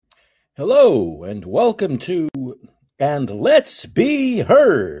Hello and welcome to And Let's Be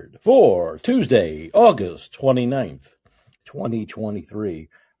Heard for Tuesday, August 29th, 2023.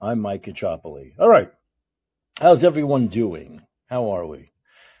 I'm Mike Kachopoli. All right, how's everyone doing? How are we?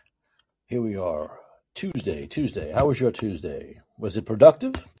 Here we are, Tuesday. How was your Tuesday? Was it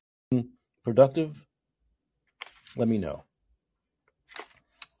productive? Productive? Let me know.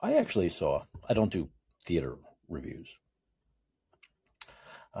 I don't do theater reviews.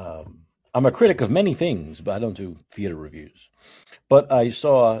 I'm a critic of many things, but I don't do theater reviews. But I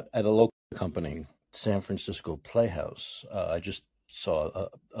saw at a local company, San Francisco Playhouse, I just saw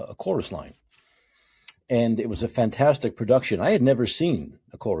a chorus line. And it was a fantastic production. I had never seen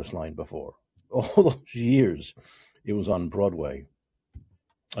a chorus line before. All those years it was on Broadway,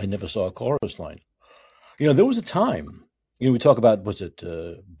 I never saw a chorus line. There was a time, we talk about, was it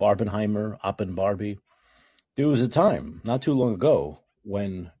Barbenheimer, Oppen Barbie? There was a time not too long ago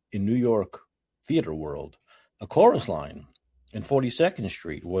when in New York theater world, a chorus line in 42nd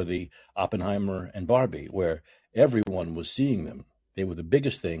Street were the Oppenheimer and Barbie, where everyone was seeing them. They were the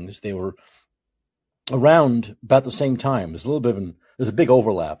biggest things. They were around about the same time. There's a big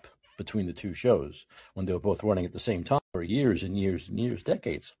overlap between the two shows when they were both running at the same time for years and years and years,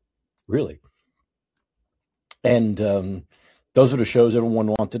 decades, really. And those are the shows everyone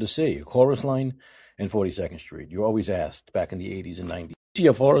wanted to see. A chorus line in 42nd Street. You always asked back in the 80s and 90s, see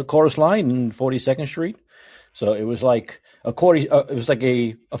a chorus line in 42nd Street? So it was like a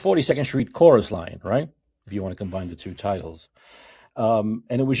 42nd Street chorus line, right? If you want to combine the two titles. And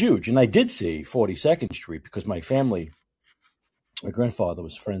it was huge. And I did see 42nd Street because my grandfather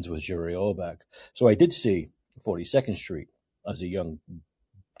was friends with Jerry Orbach. So I did see 42nd Street as a young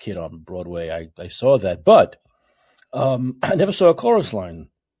kid on Broadway. I saw that, but I never saw a chorus line.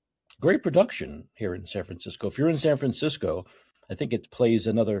 Great production here in San Francisco. If you're in San Francisco, I think it plays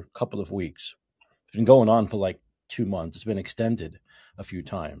another couple of weeks. It's been going on for like 2 months. It's been extended a few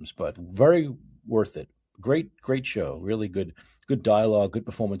times, but very worth it. Great show. Really good dialogue, good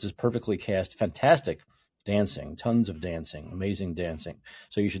performances, perfectly cast, fantastic dancing, tons of dancing, amazing dancing.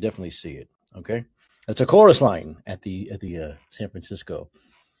 So you should definitely see it. Okay, that's a chorus line at the San Francisco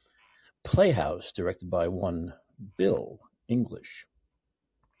Playhouse, directed by one Bill English.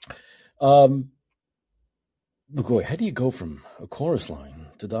 Boy, how do you go from a chorus line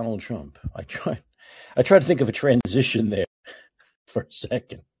to Donald Trump? I tried to think of a transition there for a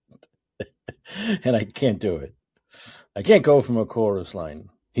second, and I can't do it. I can't go from a chorus line.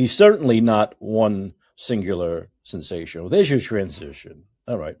 He's certainly not one singular sensation. Well, there's your transition.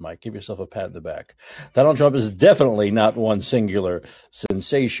 All right, Mike, give yourself a pat in the back. Donald Trump is definitely not one singular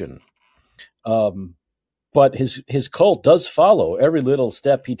sensation. But his cult does follow every little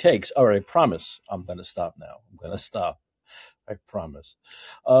step he takes. All right, I promise I'm going to stop now. I'm going to stop. I promise.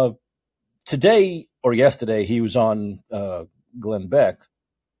 Today or yesterday, he was on Glenn Beck's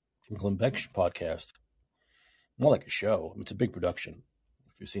podcast. More like a show. It's a big production,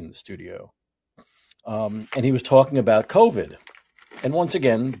 if you've seen the studio. And he was talking about COVID. And once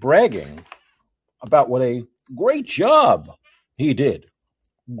again, bragging about what a great job he did.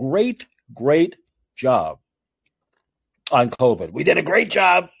 Great job on COVID. We did a great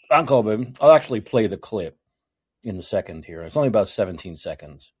job on COVID. I'll actually play the clip in a second here. It's only about 17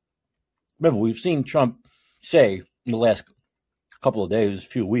 seconds. Remember, we've seen Trump say in the last couple of days,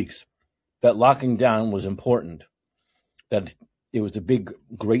 few weeks, that locking down was important, that it was a big,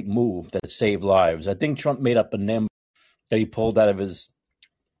 great move that saved lives. I think Trump made up a number that he pulled out of his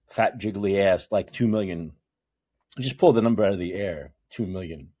fat, jiggly ass, like 2 million. He just pulled the number out of the air, 2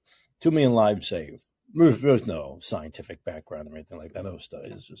 million. 2 million lives saved. There's no scientific background or anything like that. No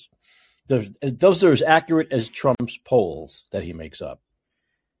studies. Just those are as accurate as Trump's polls that he makes up.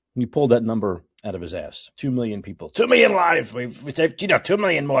 He pulled that number out of his ass. 2 million people. 2 million lives. We saved, 2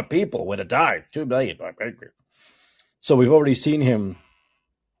 million more people would have died. 2 million. So we've already seen him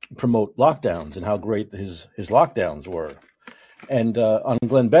promote lockdowns and how great his lockdowns were. And on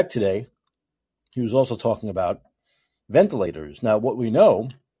Glenn Beck today, he was also talking about ventilators. Now, what we know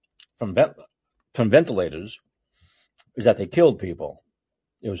from ventilators is that they killed people.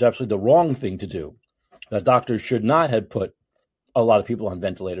 It was absolutely the wrong thing to do. That doctors should not have put a lot of people on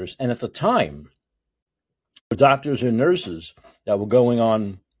ventilators. And at the time, the doctors and nurses that were going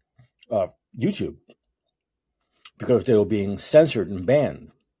on YouTube because they were being censored and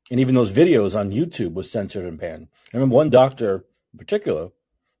banned. And even those videos on YouTube was censored and banned. I remember one doctor in particular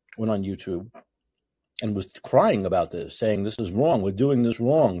went on YouTube and was crying about this, saying, this is wrong. We're doing this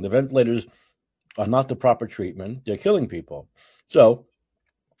wrong. The ventilators are not the proper treatment. They're killing people. So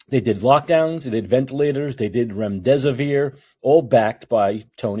They did lockdowns, they did ventilators, they did remdesivir, all backed by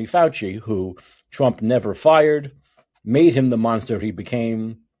Tony Fauci, who Trump never fired, made him the monster he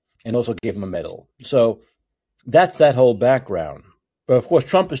became, and also gave him a medal. So that's that whole background. But of course,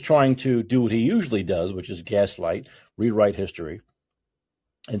 Trump is trying to do what he usually does, which is gaslight, rewrite history,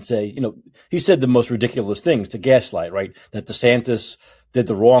 and say, he said the most ridiculous things to gaslight, right? That DeSantis did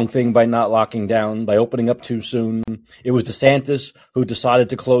the wrong thing by not locking down, by opening up too soon. It was DeSantis who decided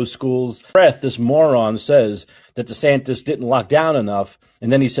to close schools. This moron says that DeSantis didn't lock down enough,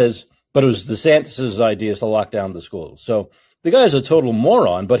 and then he says, but it was DeSantis' idea to lock down the schools. So the guy's a total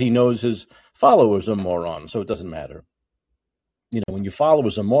moron, but he knows his followers are morons, so it doesn't matter. When your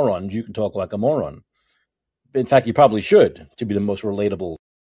followers are morons, you can talk like a moron. In fact, you probably should, to be the most relatable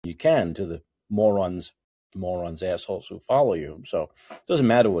you can to the morons, assholes who follow you. So it doesn't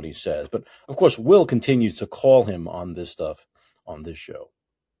matter what he says. But of course, we'll continue to call him on this stuff on this show.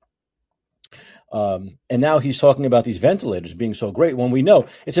 And now he's talking about these ventilators being so great when we know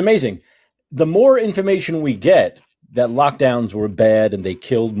it's amazing. The more information we get that lockdowns were bad and they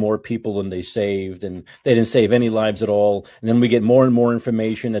killed more people than they saved, and they didn't save any lives at all. And then we get more and more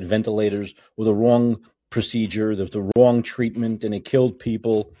information that ventilators were the wrong procedure, there's the wrong treatment, and it killed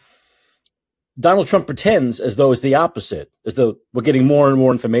people. Donald Trump pretends as though it's the opposite, as though we're getting more and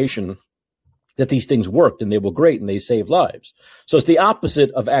more information that these things worked and they were great and they saved lives. So it's the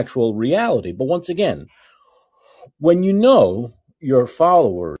opposite of actual reality. But once again, when you know your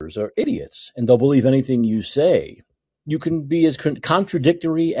followers are idiots and they'll believe anything you say, you can be as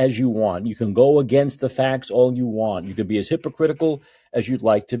contradictory as you want. You can go against the facts all you want. You can be as hypocritical as you'd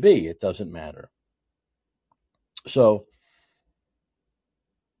like to be. It doesn't matter. So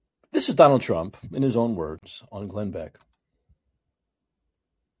this is Donald Trump, in his own words, on Glenn Beck.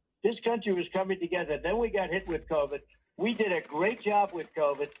 This country was coming together. Then we got hit with COVID. We did a great job with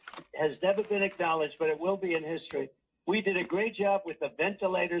COVID. Has never been acknowledged, but it will be in history. We did a great job with the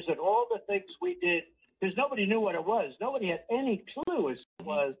ventilators and all the things we did, because nobody knew what it was. Nobody had any clue as to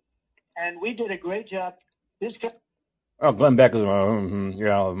what it was. And we did a great job. Glenn Beck, he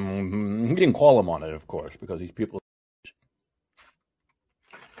didn't call him on it, of course, because these people.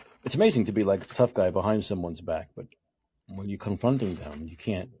 It's amazing to be like the tough guy behind someone's back, but when you're confronting them, you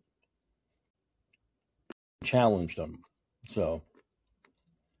can't challenge them. So,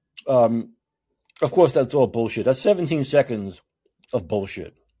 of course, that's all bullshit. That's 17 seconds of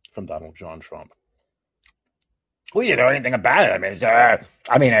bullshit from Donald John Trump. We didn't know anything about it.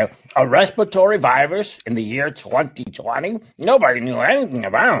 A respiratory virus in the year 2020. Nobody knew anything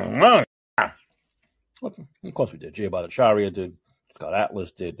about it. Well, of course we did. Jay Bhattacharya did. Scott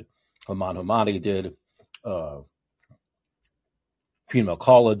Atlas did. Haman Hamadi did. Peter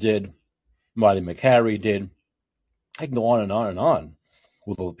McCullough did. Marty McHarry did. I can go on and on and on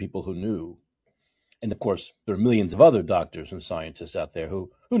with all the people who knew. And of course, there are millions of other doctors and scientists out there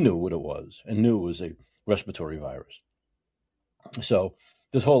who knew what it was and knew it was a respiratory virus. So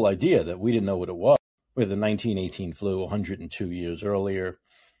this whole idea that we didn't know what it was, we had the 1918 flu 102 years earlier.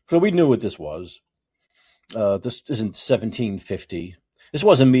 So we knew what this was. This isn't 1750. This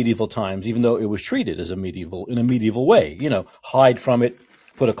wasn't medieval times, even though it was treated as in a medieval way. Hide from it,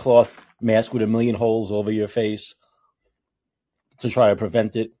 put a cloth mask with a million holes over your face to try to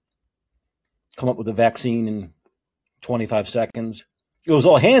prevent it, come up with a vaccine in 25 seconds. It was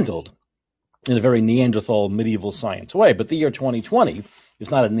all handled in a very Neanderthal medieval science way. But the year 2020 is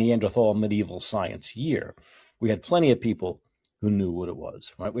not a Neanderthal medieval science year. We had plenty of people who knew what it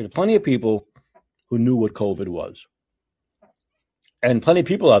was, right? We had plenty of people who knew what COVID was. And plenty of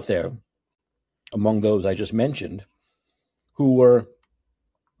people out there, among those I just mentioned, who were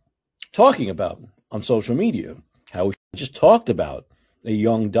talking about on social media how we just talked about a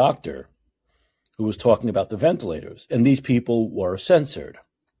young doctor who was talking about the ventilators. And these people were censored.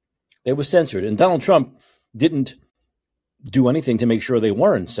 They were censored. And Donald Trump didn't do anything to make sure they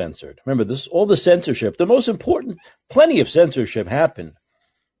weren't censored. Remember, all the censorship, the most important, plenty of censorship happened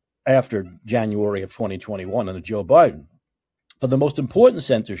after January of 2021 under Joe Biden. But the most important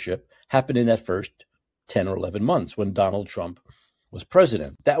censorship happened in that first 10 or 11 months when Donald Trump was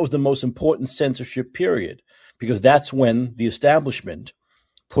president. That was the most important censorship period, because that's when the establishment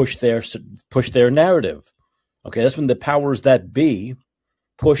pushed their narrative. Okay, that's when the powers that be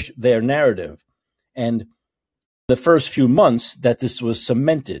pushed their narrative. And the first few months that this was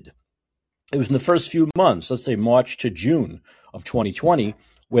cemented, it was in the first few months, let's say March to June of 2020,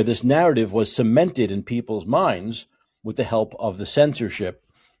 where this narrative was cemented in people's minds with the help of the censorship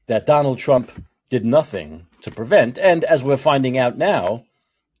that Donald Trump did nothing to prevent, and as we're finding out now,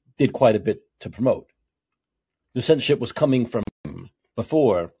 did quite a bit to promote. The censorship was coming from him.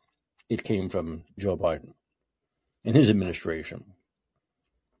 before it came from Joe Biden and his administration.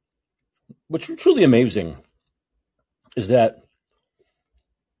 What's truly amazing is that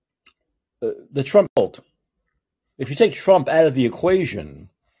the Trump cult, if you take Trump out of the equation,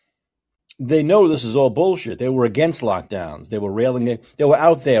 they know this is all bullshit. They were against lockdowns. They were railing it. They were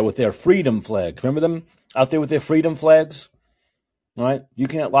out there with their freedom flags. Remember them out there with their freedom flags? Right? You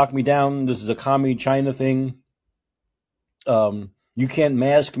can't lock me down. This is a commie China thing. You can't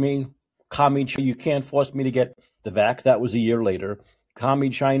mask me. Commie, you can't force me to get the vax. That was a year later. Commie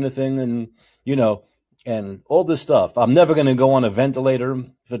China thing, and and all this stuff. I'm never going to go on a ventilator.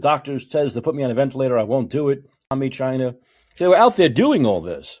 If a doctor says to put me on a ventilator, I won't do it. Commie China. So they were out there doing all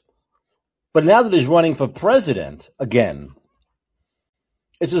this. But now that he's running for president again,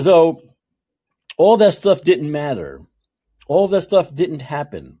 it's as though all that stuff didn't matter. All that stuff didn't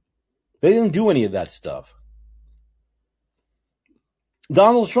happen. They didn't do any of that stuff.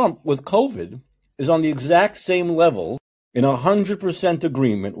 Donald Trump with COVID is on the exact same level, in 100%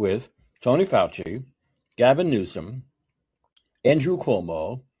 agreement with Tony Fauci, Gavin Newsom, Andrew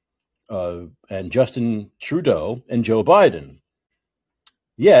Cuomo, and Justin Trudeau, and Joe Biden.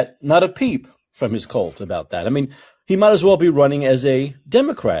 Yet, not a peep from his cult about that. I mean, he might as well be running as a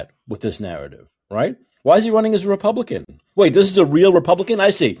Democrat with this narrative, right? Why is he running as a Republican? Wait, this is a real Republican? I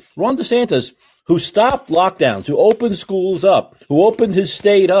see. Ron DeSantis, who stopped lockdowns, who opened schools up, who opened his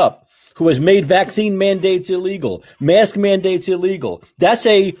state up, who has made vaccine mandates illegal, mask mandates illegal. That's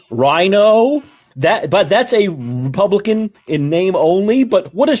a rhino. But that's a Republican in name only.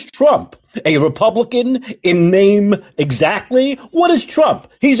 But what is Trump? A Republican in name exactly? What is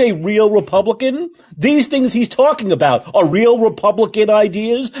Trump? He's a real Republican? These things he's talking about are real Republican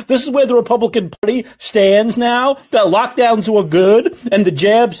ideas? This is where the Republican Party stands now? That lockdowns were good, and the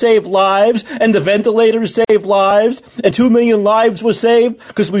jab saved lives, and the ventilators saved lives, and 2 million lives were saved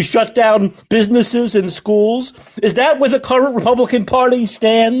because we shut down businesses and schools? Is that where the current Republican Party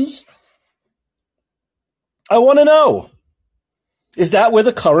stands? I want to know. Is that where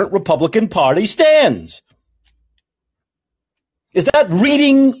the current Republican Party stands? Is that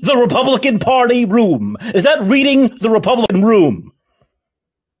reading the Republican Party room? Is that reading the Republican room?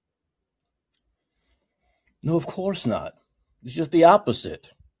 No, of course not. It's just the opposite.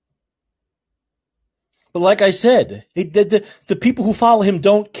 But like I said, the people who follow him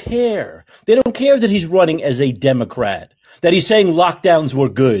don't care. They don't care that he's running as a Democrat, that he's saying lockdowns were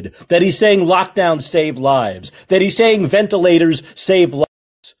good, that he's saying lockdowns save lives, that he's saying ventilators save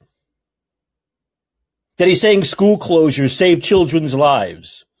lives, that he's saying school closures save children's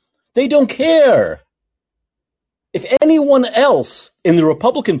lives. They don't care. If anyone else in the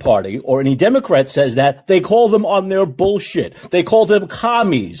Republican Party or any Democrat says that, they call them on their bullshit. They call them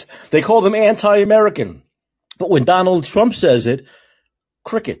commies. They call them anti-American. But when Donald Trump says it,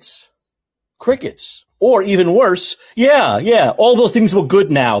 crickets. Crickets. Or even worse, yeah, all those things were good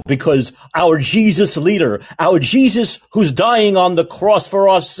now because our Jesus leader, our Jesus who's dying on the cross for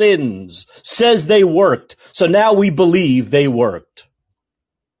our sins, says they worked. So now we believe they worked.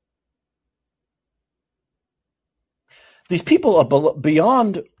 These people are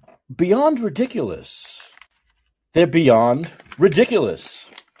beyond ridiculous. They're beyond ridiculous.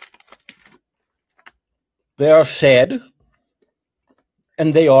 They are sad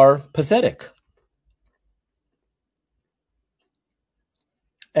and they are pathetic.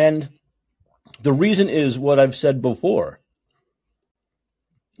 And the reason is what I've said before.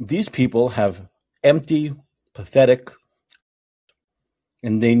 These people have empty, pathetic,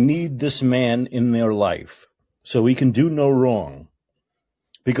 and they need this man in their life so he can do no wrong.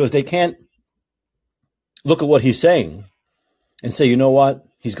 Because they can't look at what he's saying and say, you know what?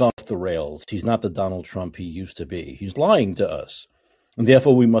 He's gone off the rails. He's not the Donald Trump he used to be. He's lying to us. And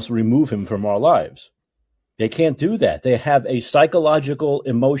therefore we must remove him from our lives. They can't do that. They have a psychological,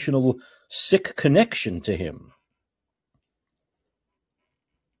 emotional, sick connection to him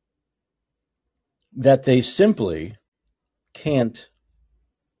that they simply can't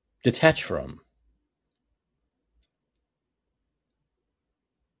detach from.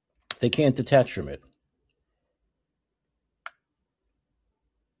 They can't detach from it.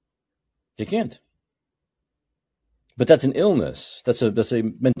 They can't. But that's an illness. That's a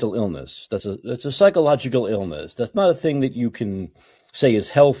mental illness. That's a psychological illness. That's not a thing that you can say is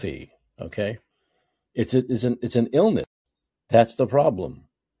healthy. Okay, it's an illness. That's the problem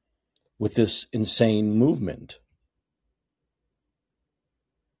with this insane movement.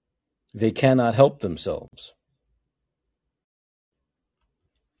 They cannot help themselves.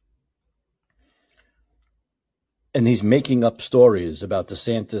 And he's making up stories about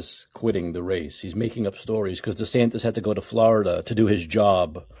DeSantis quitting the race. He's making up stories because DeSantis had to go to Florida to do his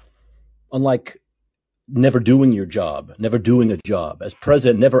job. Unlike never doing your job, never doing a job. As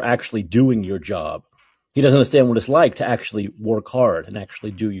president, never actually doing your job. He doesn't understand what it's like to actually work hard and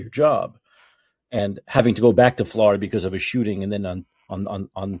actually do your job. And having to go back to Florida because of a shooting, and then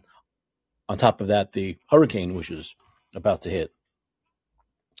on top of that, the hurricane which is about to hit.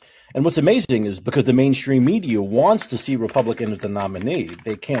 And what's amazing is because the mainstream media wants to see Republican as the nominee,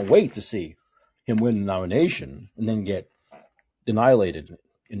 they can't wait to see him win the nomination and then get annihilated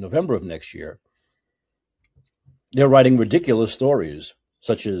in November of next year. They're writing ridiculous stories,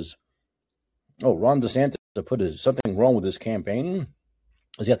 such as, oh, Ron DeSantis something wrong with his campaign?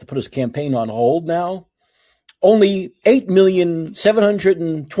 Does he have to put his campaign on hold now? Only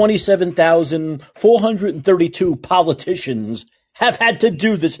 8,727,432 politicians have had to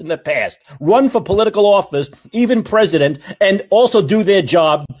do this in the past. Run for political office, even president, and also do their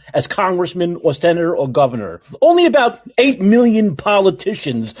job as congressman or senator or governor. Only about 8 million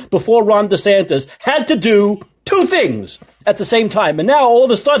politicians before Ron DeSantis had to do two things at the same time. And now all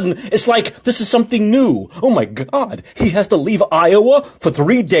of a sudden, it's like this is something new. Oh my God, he has to leave Iowa for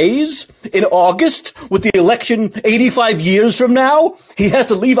 3 days in August with the election 85 years from now. He has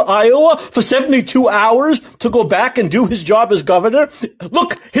to leave Iowa for 72 hours to go back and do his job as governor.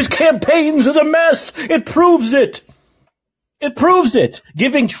 Look, his campaigns is a mess. It proves it. It proves it,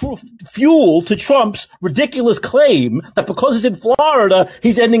 giving fuel to Trump's ridiculous claim that because he's in Florida,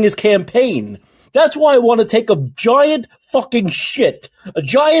 he's ending his campaign. That's why I want to take a giant fucking shit, a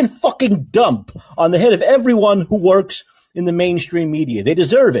giant fucking dump on the head of everyone who works in the mainstream media. They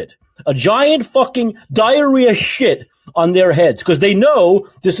deserve it. A giant fucking diarrhea shit on their heads because they know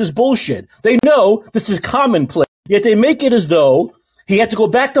this is bullshit. They know this is commonplace. Yet they make it as though he had to go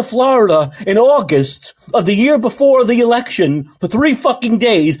back to Florida in August of the year before the election for 3 fucking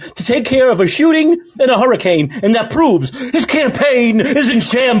days to take care of a shooting and a hurricane. And that proves his campaign is in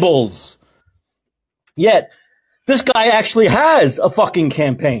shambles. Yet, this guy actually has a fucking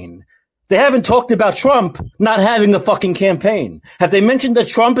campaign. They haven't talked about Trump not having a fucking campaign. Have they mentioned that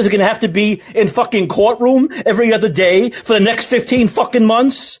Trump is going to have to be in fucking courtroom every other day for the next 15 fucking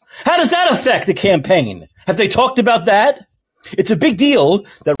months? How does that affect the campaign? Have they talked about that? It's a big deal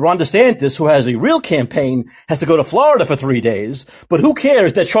that Ron DeSantis, who has a real campaign, has to go to Florida for 3 days. But who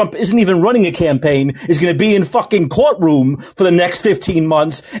cares that Trump isn't even running a campaign, is going to be in fucking courtroom for the next 15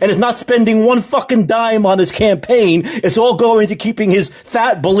 months, and is not spending one fucking dime on his campaign. It's all going to keeping his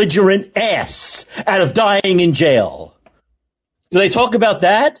fat, belligerent ass out of dying in jail. Do they talk about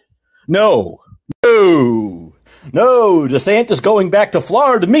that? No. No, DeSantis going back to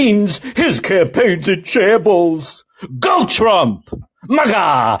Florida means his campaign's in shambles. Go Trump!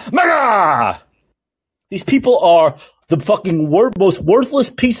 MAGA! MAGA! These people are the fucking most worthless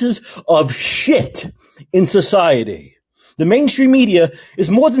pieces of shit in society. The mainstream media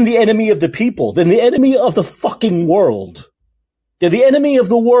is more than the enemy of the people, than the enemy of the fucking world. They're the enemy of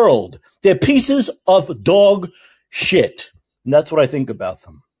the world. They're pieces of dog shit. And that's what I think about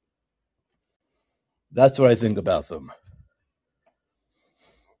them. That's what I think about them.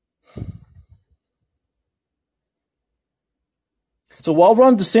 So while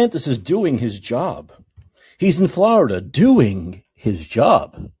Ron DeSantis is doing his job, he's in Florida doing his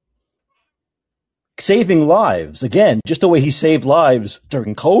job. Saving lives. Again, just the way he saved lives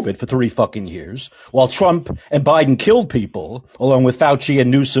during COVID for 3 fucking years, while Trump and Biden killed people, along with Fauci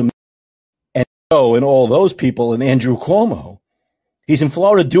and Newsom and all those people and Andrew Cuomo. He's in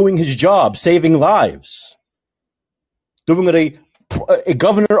Florida doing his job, saving lives. Doing what a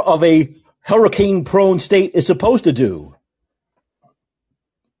governor of a hurricane-prone state is supposed to do.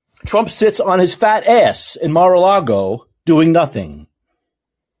 Trump sits on his fat ass in Mar-a-Lago doing nothing.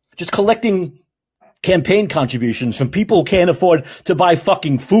 Just collecting campaign contributions from people who can't afford to buy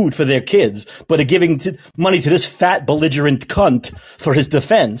fucking food for their kids, but are giving money to this fat, belligerent cunt for his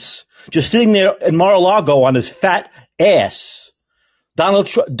defense. Just sitting there in Mar-a-Lago on his fat ass. Ron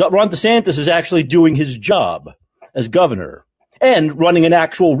DeSantis is actually doing his job as governor and running an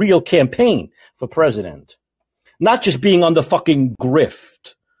actual real campaign for president. Not just being on the fucking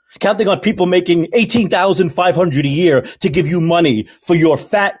grift. Counting on people making $18,500 a year to give you money for your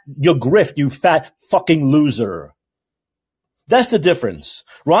grift, you fat fucking loser. That's the difference.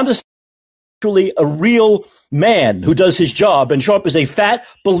 Ron DeSantis is actually a real man who does his job, and Trump is a fat,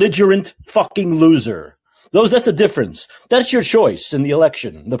 belligerent fucking loser. That's the difference. That's your choice in the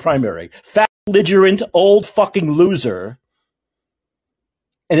election, the primary. Fat, belligerent, old fucking loser,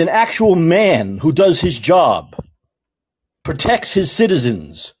 and an actual man who does his job, protects his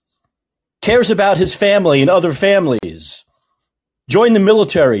citizens, cares about his family and other families, join the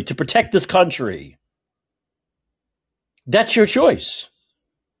military to protect this country. That's your choice.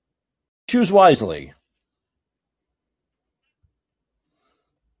 Choose wisely.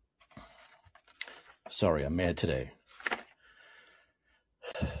 Sorry, I'm mad today.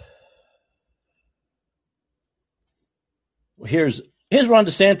 Here's Ron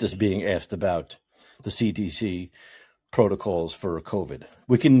DeSantis being asked about the CDC protocols for COVID.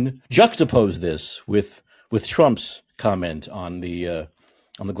 We can juxtapose this with Trump's comment on the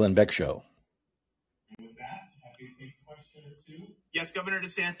Glenn Beck show. With that, happy to take a question or two. Yes, Governor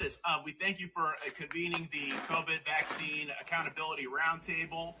DeSantis, we thank you for convening the COVID vaccine accountability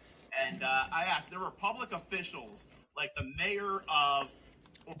roundtable. And I asked, there were public officials like the mayor of...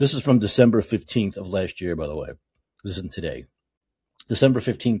 This is from December 15th of last year, by the way. This isn't today. December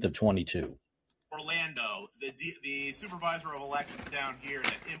 15th of 22. Orlando, the supervisor of elections down here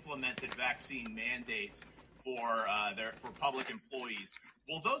that implemented vaccine mandates for public employees.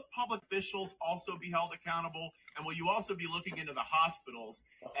 Will those public officials also be held accountable? And will you also be looking into the hospitals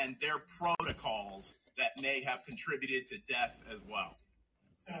and their protocols that may have contributed to death as well?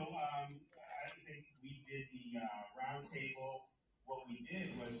 So I don't think we did the roundtable. What we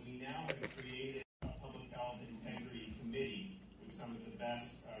did was we now have created a public health integrity committee with some of the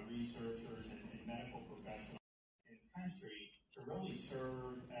best researchers and medical professionals in the country to really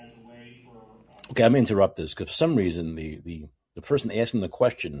serve as a way for... Okay, I'm going to interrupt this because for some reason the person asking the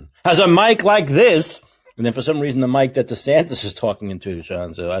question has a mic like this, and then for some reason the mic that DeSantis is talking into,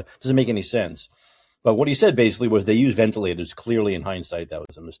 Sean, so it doesn't make any sense. But what he said basically was they used ventilators. Clearly, in hindsight, that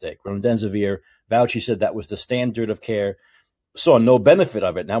was a mistake. Remdesivir, Fauci said that was the standard of care, saw no benefit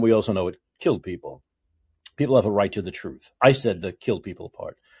of it. Now we also know it killed people. People have a right to the truth. I said the killed people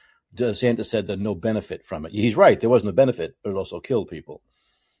part. DeSantis said that no benefit from it. He's right. There was no benefit, but it also killed people.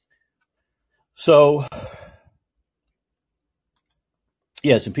 So,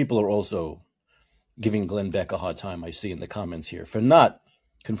 yes, and people are also giving Glenn Beck a hard time, I see in the comments here, for not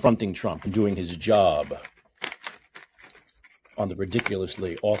confronting Trump and doing his job on the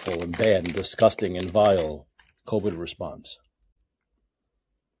ridiculously awful and bad and disgusting and vile COVID response.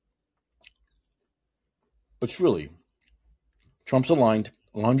 But really, Trump's aligned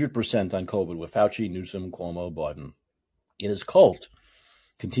 100% on COVID with Fauci, Newsom, Cuomo, Biden. And his cult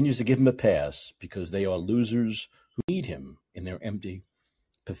continues to give him a pass because they are losers who need him in their empty,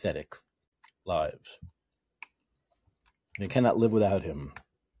 pathetic lives. They cannot live without him.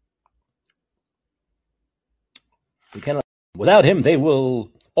 Without him, they will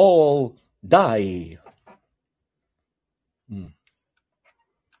all die. Maybe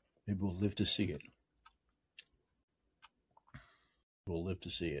we'll live to see it. We'll live to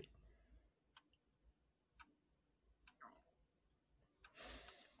see it.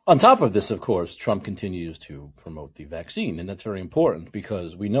 On top of this, of course, Trump continues to promote the vaccine, and that's very important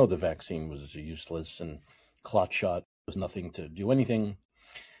because we know the vaccine was useless and clot shot. There was nothing to do anything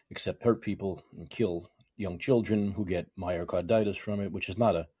except hurt people and kill young children who get myocarditis from it, which is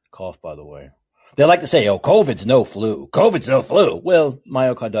not a cough, by the way. They like to say, "Oh, COVID's no flu. COVID's no flu." Well,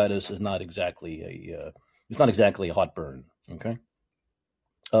 myocarditis is not exactly a heartburn. Okay.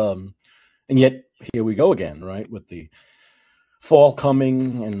 And yet here we go again, right? With the fall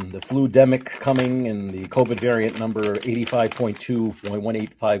coming and the flu-demic coming and the COVID variant number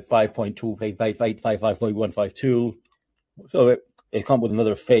 85.2.1855.25555.152. So they come up with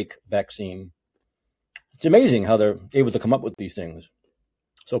another fake vaccine. It's amazing how they're able to come up with these things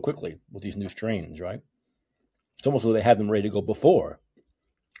so quickly with these new strains, right? It's almost like they have them ready to go before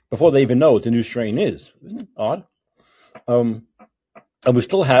they even know what the new strain is. Isn't it odd? And we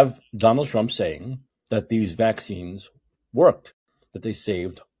still have Donald Trump saying that these vaccines worked, that they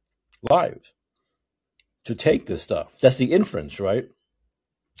saved lives. To take this stuff, that's the inference, right?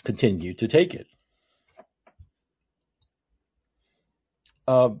 Continue to take it.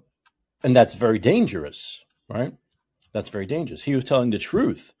 And that's very dangerous, right? That's very dangerous. He was telling the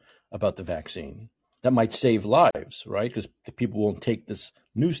truth about the vaccine. That might save lives, right? Because the people won't take this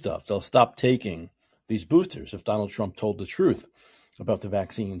new stuff. They'll stop taking these boosters if Donald Trump told the truth about the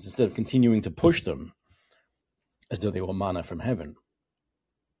vaccines instead of continuing to push them as though they were manna from heaven.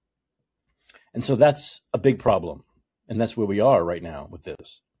 And so that's a big problem. And that's where we are right now with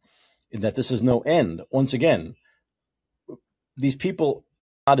this, in that this is no end. Once again, these people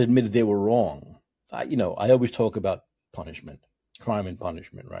not admitted they were wrong. I always talk about punishment, crime and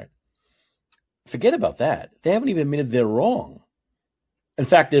punishment, right? Forget about that. They haven't even admitted they're wrong. In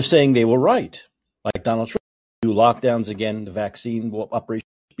fact, they're saying they were right. Like Donald Trump, do lockdowns again, the vaccine, Operation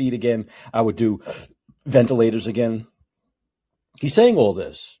Speed again. I would do ventilators again. He's saying all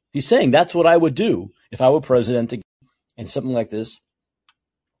this. He's saying that's what I would do if I were president again and something like this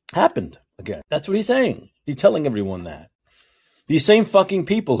happened again. That's what he's saying. He's telling everyone that. These same fucking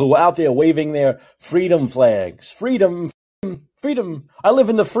people who are out there waving their freedom flags. Freedom, freedom. I live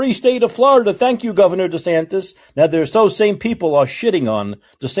in the free state of Florida. Thank you, Governor DeSantis. Now, those same people are shitting on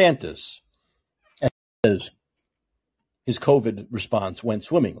DeSantis. And his COVID response went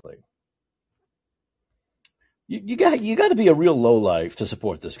swimmingly. You got to be a real lowlife to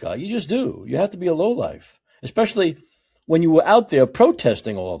support this guy. You just do. You have to be a lowlife, especially when you were out there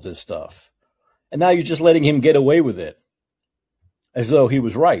protesting all of this stuff. And now you're just letting him get away with it as though he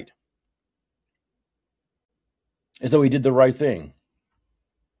was right, as though he did the right thing,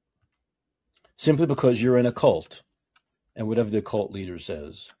 simply because you're in a cult and whatever the cult leader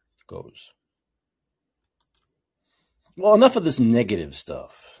says goes. Well, enough of this negative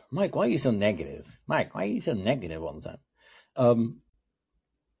stuff. Mike, why are you so negative? Mike, why are you so negative all the time?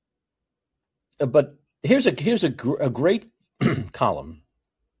 But here's a great column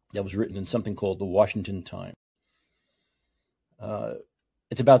that was written in something called the Washington Times.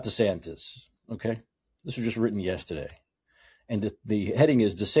 It's about DeSantis, okay? This was just written yesterday. And the heading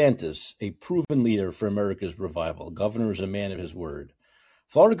is DeSantis, a proven leader for America's revival. Governor is a man of his word.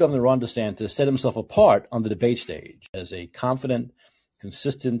 Florida Governor Ron DeSantis set himself apart on the debate stage as a confident,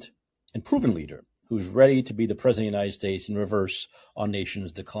 consistent, and proven leader who's ready to be the president of the United States and reverse our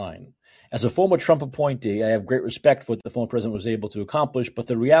nation's decline. As a former Trump appointee, I have great respect for what the former president was able to accomplish, but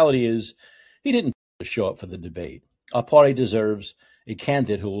the reality is he didn't show up for the debate. Our party deserves a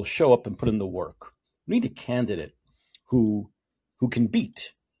candidate who will show up and put in the work. We need a candidate who can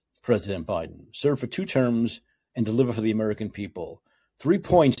beat President Biden, serve for 2 terms, and deliver for the American people. 3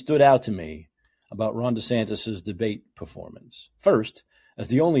 points stood out to me about Ron DeSantis' debate performance. First, as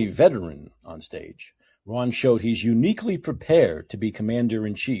the only veteran on stage, Ron showed he's uniquely prepared to be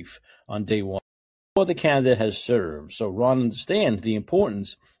commander-in-chief on day one. No other candidate has served, so Ron understands the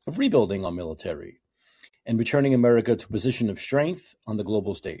importance of rebuilding our military and returning America to a position of strength on the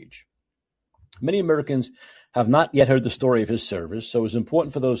global stage. Many Americans have not yet heard the story of his service, so it's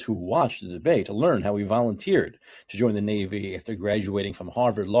important for those who watch the debate to learn how he volunteered to join the Navy after graduating from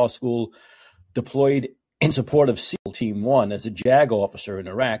Harvard Law School, deployed in support of SEAL Team 1 as a JAG officer in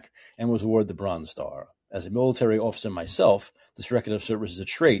Iraq, and was awarded the Bronze Star. As a military officer myself, this record of service is a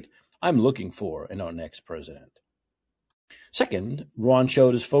trait I'm looking for in our next president. Second, Ron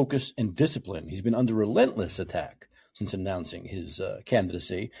showed his focus and discipline. He's been under relentless attack since announcing his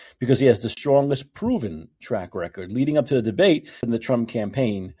candidacy because he has the strongest proven track record leading up to the debate, and the Trump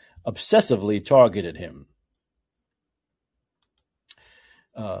campaign obsessively targeted him.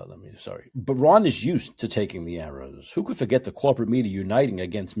 But Ron is used to taking the arrows. Who could forget the corporate media uniting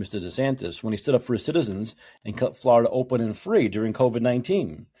against Mr. DeSantis when he stood up for his citizens and cut Florida open and free during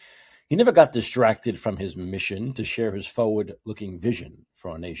COVID-19? He never got distracted from his mission to share his forward-looking vision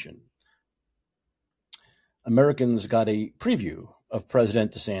for our nation. Americans got a preview of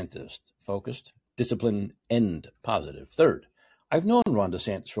President DeSantis, focused, disciplined, and positive. Third, I've known Ron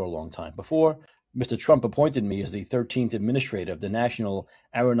DeSantis for a long time. Before Mr. Trump appointed me as the 13th administrator of the National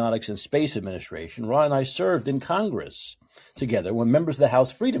Aeronautics and Space Administration, Ron and I served in Congress together when members of the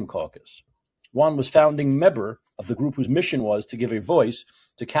House Freedom Caucus. Ron was founding member of the group whose mission was to give a voice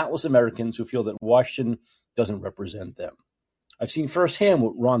to countless Americans who feel that Washington doesn't represent them. I've seen firsthand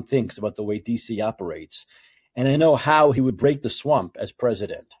what Ron thinks about the way D.C. operates, and I know how he would break the swamp as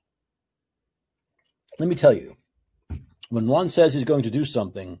president. Let me tell you, when Ron says he's going to do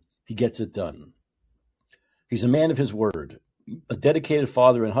something, he gets it done. He's a man of his word, a dedicated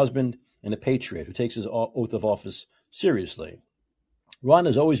father and husband, and a patriot who takes his oath of office seriously. Ron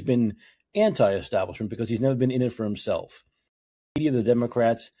has always been anti-establishment because he's never been in it for himself. The media, the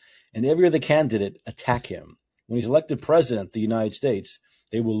Democrats, and every other candidate attack him. When he's elected president of the United States,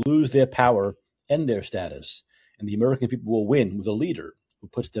 they will lose their power and their status, and the American people will win with a leader who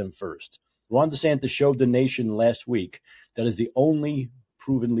puts them first. Ron DeSantis showed the nation last week that is the only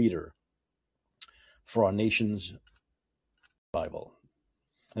proven leader for our nation's Bible.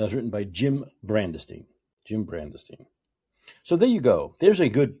 And that was written by Jim Brandestein. So there you go. There's a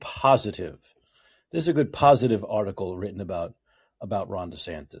good positive article written about Ron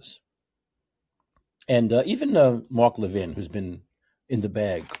DeSantis. And even Mark Levin, who's been in the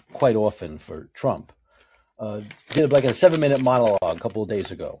bag quite often for Trump, did like a 7-minute monologue a couple of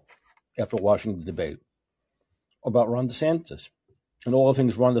days ago after watching the debate about Ron DeSantis and all the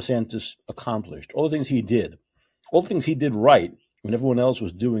things Ron DeSantis accomplished, all the things he did right when everyone else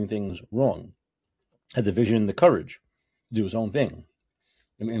was doing things wrong, had the vision and the courage to do his own thing,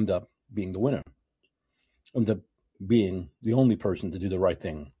 and ended up being the winner, ended up being the only person to do the right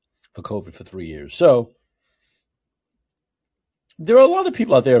thing for COVID for 3 years. So there are a lot of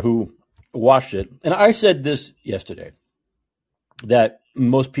people out there who watched it. And I said this yesterday, that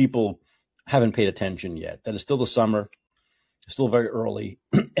most people haven't paid attention yet, that it's still the summer, it's still very early.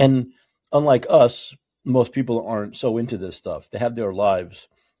 And unlike us, most people aren't so into this stuff. They have their lives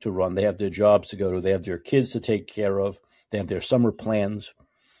to run. They have their jobs to go to. They have their kids to take care of. They have their summer plans.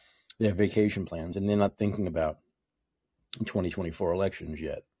 They have vacation plans, and they're not thinking about 2024 elections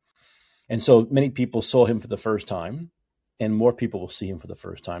yet. And so many people saw him for the first time, and more people will see him for the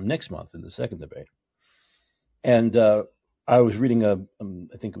first time next month in the second debate. And I was reading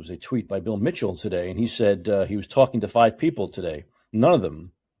I think it was a tweet by Bill Mitchell today, and he said he was talking to 5 people today. None of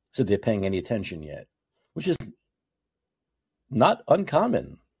them said they're paying any attention yet, which is not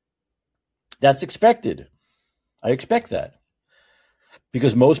uncommon. That's expected. I expect that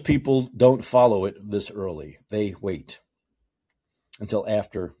because most people don't follow it this early. They wait until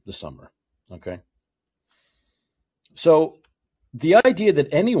after the summer. Okay. So the idea that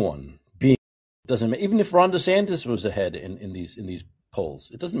anyone being doesn't, even if Ron DeSantis was ahead in these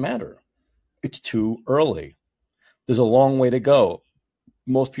polls, it doesn't matter. It's too early. There's a long way to go.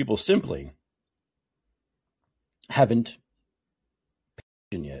 Most people simply haven't paid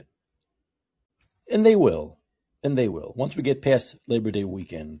attention yet. And they will. And they will. Once we get past Labor Day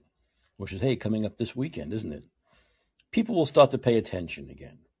weekend, which is, hey, coming up this weekend, isn't it? People will start to pay attention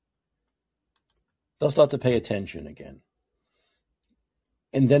again. They'll start to pay attention again.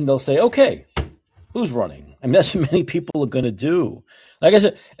 And then they'll say, okay, who's running? I mean, that's what many people are going to do. Like I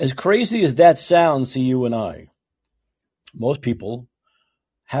said, as crazy as that sounds to you and I, most people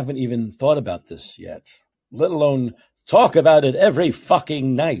haven't even thought about this yet, let alone talk about it every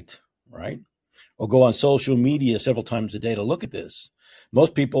fucking night, right? Or go on social media several times a day to look at this.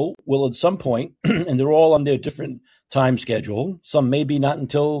 Most people will at some point, and they're all on their different time schedule, some maybe not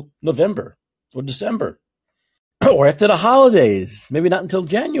until November or December, or after the holidays, maybe not until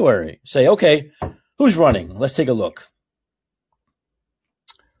January, say, okay, who's running? Let's take a look.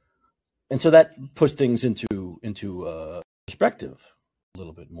 And so that puts things into perspective a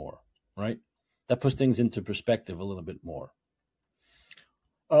little bit more, right? That puts things into perspective a little bit more.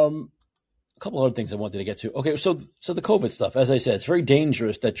 A couple other things I wanted to get to. Okay, so the COVID stuff, as I said, it's very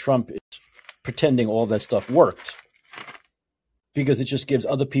dangerous that Trump is pretending all that stuff worked because it just gives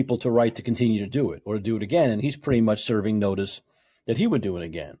other people the right to continue to do it or to do it again. And he's pretty much serving notice that he would do it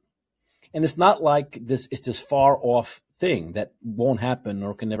again. And it's not like it's this far off thing that won't happen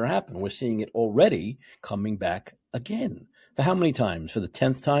or can never happen. We're seeing it already coming back again. For how many times? For the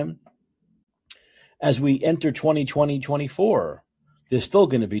 10th time? As we enter 2024, they're still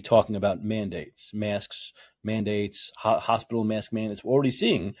going to be talking about mandates, masks, mandates, hospital mask mandates. We're already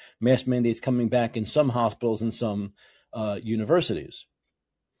seeing mask mandates coming back in some hospitals and some universities.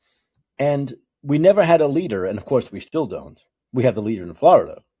 And we never had a leader, and of course we still don't. We have the leader in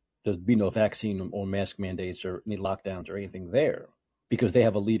Florida. There'll be no vaccine or mask mandates or any lockdowns or anything there because they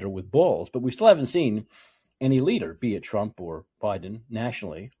have a leader with balls. But we still haven't seen any leader, be it Trump or Biden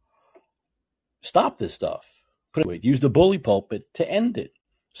nationally, stop this stuff. Use the bully pulpit to end it.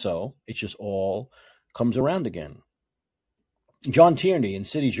 So it just all comes around again. John Tierney in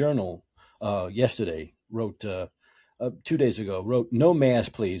City Journal yesterday wrote, 2 days ago, wrote, "No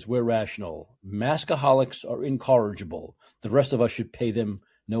mask, please. We're rational. Maskaholics are incorrigible. The rest of us should pay them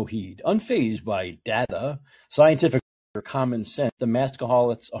no heed. Unfazed by data, scientific or common sense, the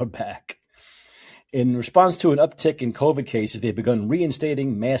maskaholics are back." In response to an uptick in COVID cases, they've begun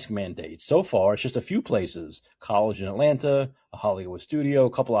reinstating mask mandates. So far, it's just a few places, college in Atlanta, a Hollywood studio, a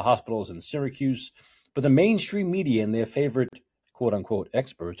couple of hospitals in Syracuse. But the mainstream media and their favorite quote-unquote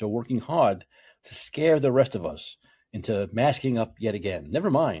experts are working hard to scare the rest of us into masking up yet again. Never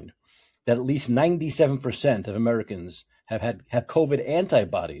mind that at least 97% of Americans have COVID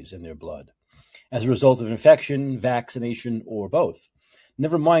antibodies in their blood as a result of infection, vaccination, or both.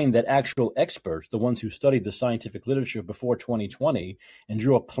 Never mind that actual experts, the ones who studied the scientific literature before 2020 and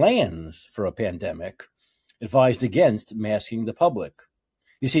drew up plans for a pandemic, advised against masking the public.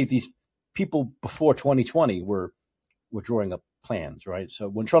 You see, these people before 2020 were drawing up plans, right? So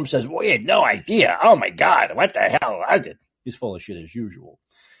when Trump says, well, he had no idea, oh my God, what the hell was it? He's full of shit as usual.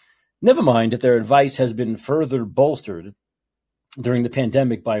 Never mind that their advice has been further bolstered during the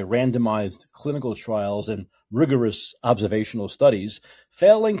pandemic by randomized clinical trials and rigorous observational studies,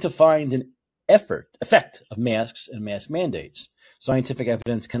 failing to find an effect of masks and mask mandates. Scientific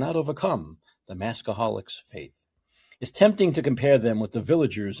evidence cannot overcome the maskaholics' faith. It's tempting to compare them with the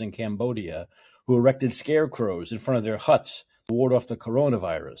villagers in Cambodia who erected scarecrows in front of their huts to ward off the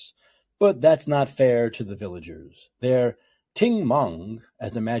coronavirus. But that's not fair to the villagers. They're Ting Mong,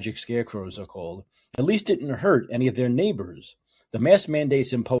 as the magic scarecrows are called, at least didn't hurt any of their neighbors. The mask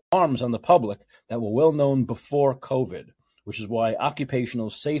mandates imposed harms on the public that were well known before COVID, which is why occupational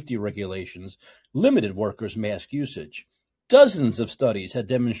safety regulations limited workers' mask usage. Dozens of studies had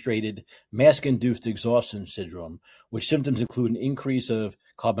demonstrated mask-induced exhaustion syndrome, which symptoms include an increase of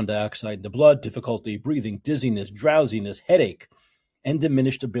carbon dioxide in the blood, difficulty breathing, dizziness, drowsiness, headache, and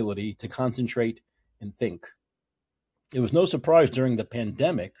diminished ability to concentrate and think. It was no surprise during the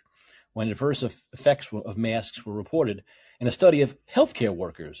pandemic when adverse effects of masks were reported in a study of healthcare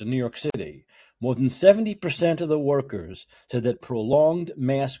workers in New York City. More than 70% of the workers said that prolonged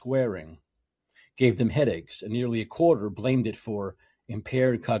mask wearing gave them headaches, and nearly a quarter blamed it for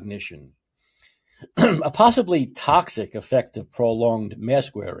impaired cognition. A possibly toxic effect of prolonged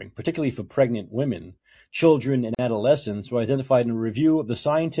mask wearing, particularly for pregnant women, children, and adolescents, were identified in a review of the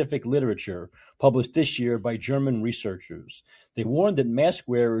scientific literature published this year by German researchers. They warned that mask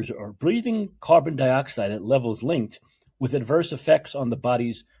wearers are breathing carbon dioxide at levels linked with adverse effects on the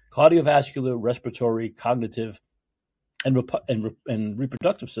body's cardiovascular, respiratory, cognitive, and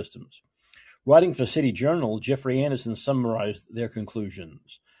reproductive systems. Writing for City Journal, Jeffrey Anderson summarized their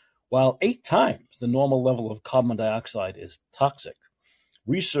conclusions. While 8 times the normal level of carbon dioxide is toxic,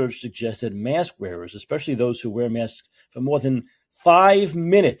 research suggests that mask wearers, especially those who wear masks for more than 5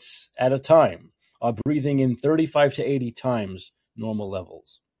 minutes at a time, are breathing in 35 to 80 times normal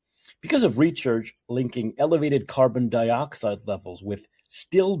levels. Because of research linking elevated carbon dioxide levels with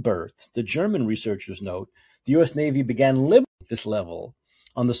stillbirths, the German researchers note the U.S. Navy began limiting this level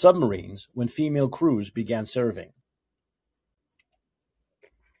on the submarines when female crews began serving.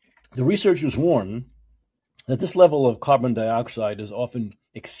 The researchers warn that this level of carbon dioxide is often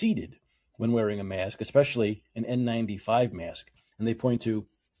exceeded when wearing a mask, especially an N95 mask, and they point to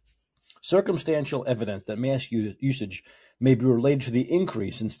circumstantial evidence that mask usage may be related to the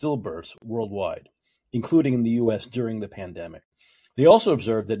increase in stillbirths worldwide, including in the U.S. during the pandemic. They also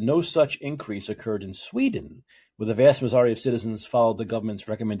observed that no such increase occurred in Sweden, where the vast majority of citizens followed the government's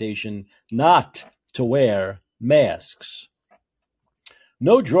recommendation not to wear masks.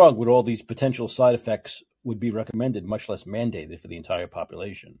 No drug with all these potential side effects would be recommended, much less mandated for the entire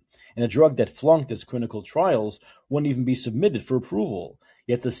population. And a drug that flunked its clinical trials wouldn't even be submitted for approval.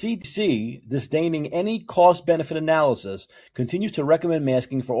 Yet the CDC, disdaining any cost-benefit analysis, continues to recommend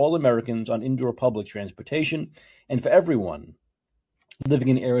masking for all Americans on indoor public transportation and for everyone living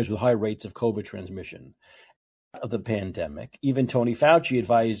in areas with high rates of COVID transmission. Of the pandemic, even Tony Fauci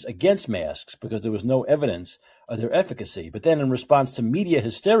advised against masks because there was no evidence of their efficacy. But then in response to media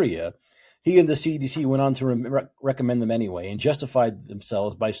hysteria, he and the CDC went on to recommend them anyway and justified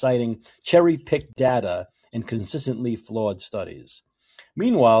themselves by citing cherry-picked data and consistently flawed studies.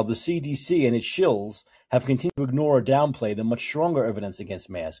 Meanwhile, the CDC and its shills have continued to ignore or downplay the much stronger evidence against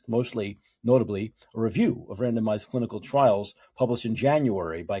masks, notably a review of randomized clinical trials published in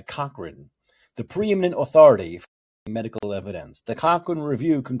January by Cochrane, the preeminent authority for medical evidence. The Cochrane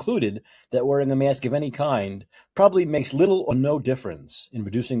Review concluded that wearing a mask of any kind probably makes little or no difference in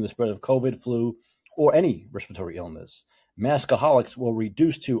reducing the spread of COVID, flu, or any respiratory illness. Maskaholics were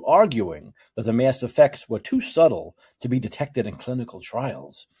reduced to arguing that the mask effects were too subtle to be detected in clinical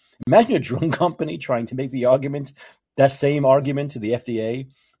trials. Imagine a drug company trying to make that same argument to the FDA,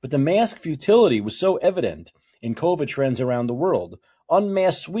 but the mask futility was so evident in COVID trends around the world.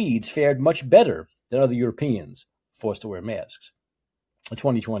 Unmasked Swedes fared much better than other Europeans forced to wear masks. A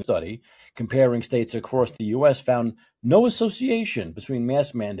 2020 study comparing states across the U.S. found no association between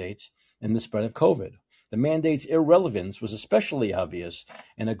mask mandates and the spread of COVID. The mandate's irrelevance was especially obvious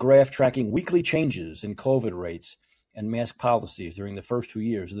in a graph tracking weekly changes in COVID rates and mask policies during the first 2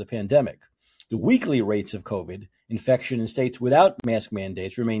 years of the pandemic. The weekly rates of COVID infection in states without mask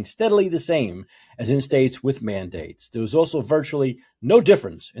mandates remained steadily the same as in states with mandates. There was also virtually no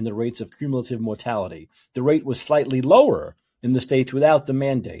difference in the rates of cumulative mortality. The rate was slightly lower in the states without the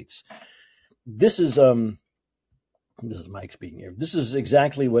mandates. This is Mike speaking here. This is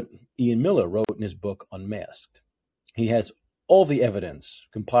exactly what Ian Miller wrote in his book Unmasked. He has all the evidence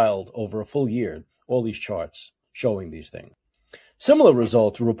compiled over a full year, all these charts showing these things. Similar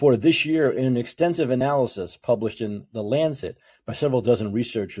results were reported this year in an extensive analysis published in The Lancet by several dozen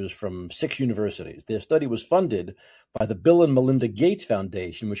researchers from 6 universities. Their study was funded by the Bill and Melinda Gates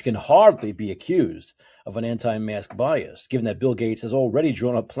Foundation, which can hardly be accused of an anti-mask bias, given that Bill Gates has already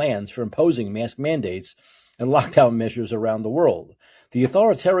drawn up plans for imposing mask mandates and lockdown measures around the world. The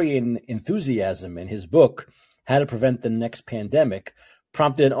authoritarian enthusiasm in his book, How to Prevent the Next Pandemic,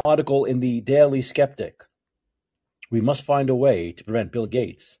 prompted an article in the Daily Skeptic. We must find a way to prevent Bill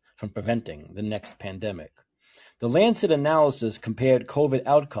Gates from preventing the next pandemic. The Lancet analysis compared COVID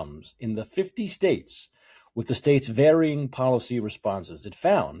outcomes in the 50 states with the states' varying policy responses. It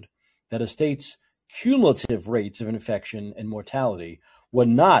found that a state's cumulative rates of infection and mortality were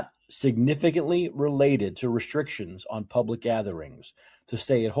not significantly related to restrictions on public gatherings, to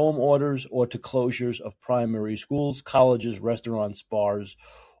stay-at-home orders, or to closures of primary schools, colleges, restaurants, bars,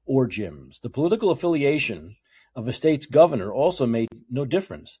 or gyms. The political affiliation of a state's governor also made no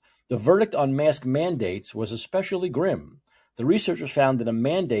difference. The verdict on mask mandates was especially grim. The researchers found that a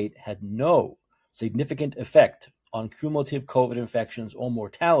mandate had no significant effect on cumulative COVID infections or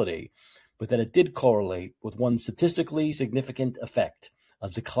mortality, but that it did correlate with one statistically significant effect, a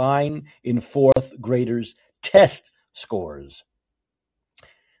decline in fourth graders' test scores.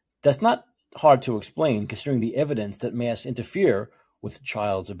 That's not hard to explain, considering the evidence that masks interfere with the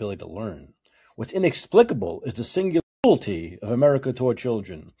child's ability to learn. What's inexplicable is the singular cruelty of America toward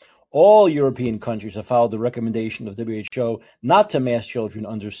children. All European countries have followed the recommendation of WHO not to mask children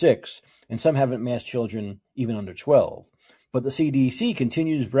under 6, and some haven't masked children even under 12. But the CDC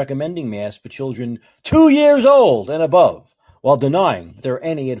continues recommending masks for children 2 years old and above, while denying that there are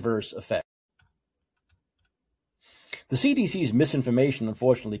any adverse effects. The CDC's misinformation,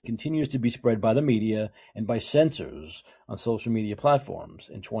 unfortunately, continues to be spread by the media and by censors on social media platforms.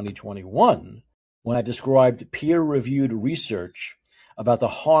 In 2021, when I described peer-reviewed research about the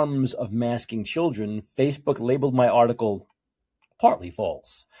harms of masking children, Facebook labeled my article partly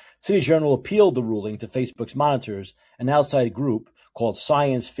false. City Journal appealed the ruling to Facebook's monitors, an outside group called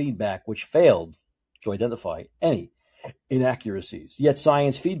Science Feedback, which failed to identify any inaccuracies. Yet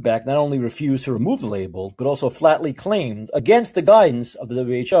Science Feedback not only refused to remove the label, but also flatly claimed, against the guidance of the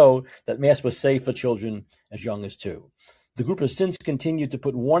WHO, that masks were safe for children as young as 2. The group has since continued to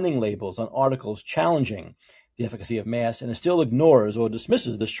put warning labels on articles challenging the efficacy of masks, and it still ignores or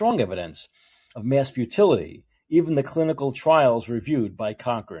dismisses the strong evidence of mask futility, even the clinical trials reviewed by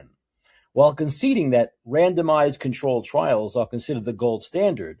Cochrane. While conceding that randomized controlled trials are considered the gold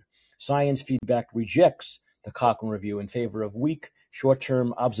standard, Science Feedback rejects the Cochrane review in favor of weak,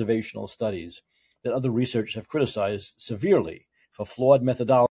 short-term observational studies that other researchers have criticized severely for flawed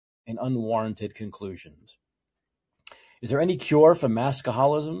methodology and unwarranted conclusions. Is there any cure for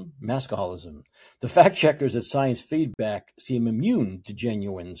maskaholism? Maskaholism. The fact-checkers at Science Feedback seem immune to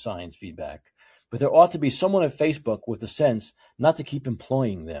genuine science feedback, but there ought to be someone at Facebook with the sense not to keep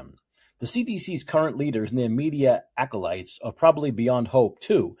employing them. The CDC's current leaders and their media acolytes are probably beyond hope,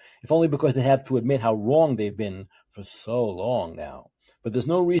 too, if only because they have to admit how wrong they've been for so long now. But there's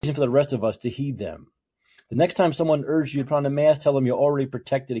no reason for the rest of us to heed them. The next time someone urges you to put on a mask, tell them you're already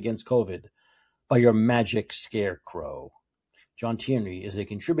protected against COVID by your magic scarecrow. John Tierney is a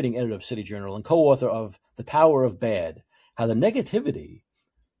contributing editor of City Journal and co-author of The Power of Bad, How the Negativity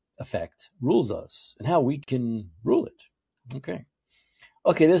Effect Rules Us and How We Can Rule It.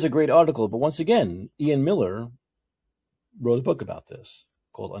 Okay, there's a great article, but once again, Ian Miller wrote a book about this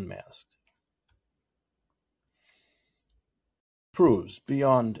called Unmasked. Proves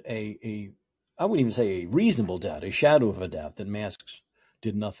beyond I wouldn't even say a reasonable doubt, a shadow of a doubt, that masks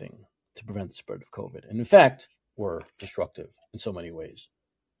did nothing to prevent the spread of COVID, and in fact, were destructive in so many ways.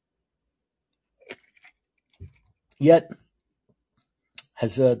 Yet,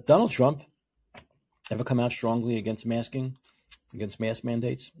 has Donald Trump ever come out strongly against masking, against mask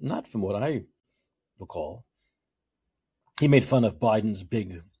mandates? Not from what I recall. He made fun of Biden's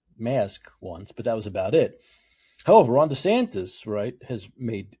big mask once, but that was about it. However, Ron DeSantis, right, has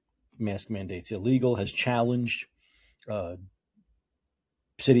made mask mandates illegal, has challenged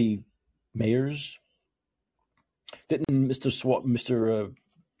city mayors. Didn't the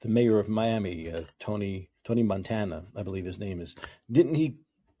mayor of Miami, Tony Montana, I believe his name is, didn't he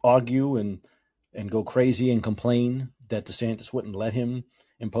argue and go crazy and complain that DeSantis wouldn't let him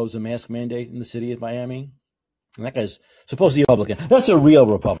impose a mask mandate in the city of Miami? And that guy's supposedly a Republican. That's a real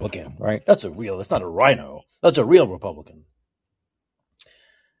Republican, right? That's not a rhino. That's a real Republican.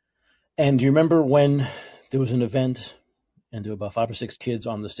 And do you remember when there was an event and there were about 5 or 6 kids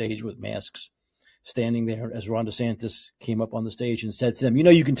on the stage with masks standing there as Ron DeSantis came up on the stage and said to them,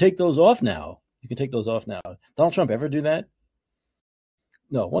 you can take those off now. You can take those off now. Donald Trump ever do that?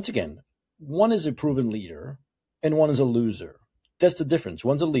 No, once again, one is a proven leader and one is a loser. That's the difference.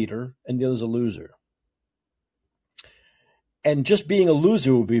 One's a leader and the other's a loser. And just being a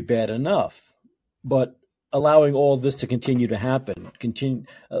loser would be bad enough. But allowing all this to continue to happen,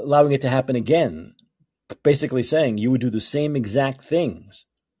 allowing it to happen again, basically saying you would do the same exact things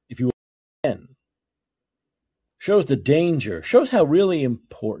if you were again, shows the danger, shows how really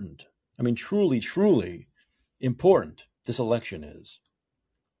important, truly, truly important this election is.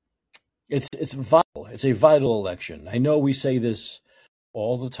 It's vital. It's a vital election. I know we say this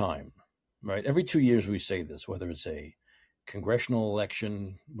all the time, right? Every 2 years we say this, whether it's a congressional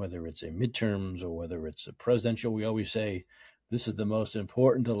election, whether it's a midterms, or whether it's a presidential, we always say this is the most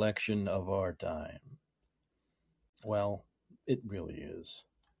important election of our time. Well, it really is.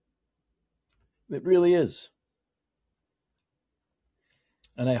 It really is.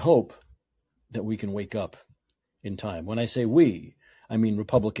 And I hope that we can wake up in time. When I say we, I mean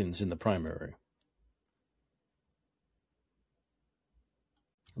Republicans in the primary.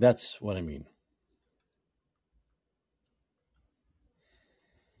 That's what I mean.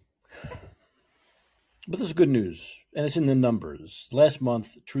 But this is good news, and it's in the numbers. Last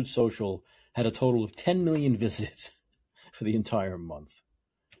month, Truth Social had a total of 10 million visits for the entire month.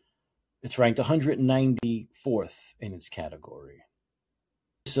 It's ranked 194th in its category.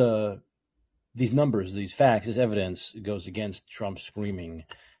 These numbers, these facts, this evidence goes against Trump screaming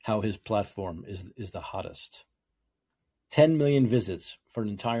how his platform is the hottest. 10 million visits for an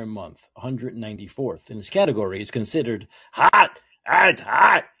entire month, 194th in its category, is considered hot.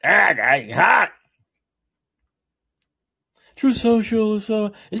 Truth Social is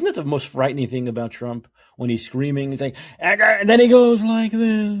isn't that the most frightening thing about Trump? When he's screaming, he's like, and then he goes like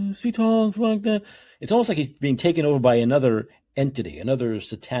this, he talks like that. It's almost like he's being taken over by another entity, another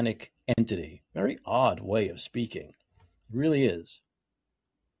satanic entity. Very odd way of speaking. It really is.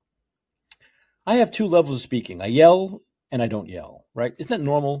 I have two levels of speaking. I yell and I don't yell, right? Isn't that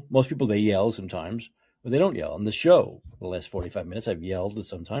normal? Most people, they yell sometimes, but they don't yell. On the show, the last 45 minutes, I've yelled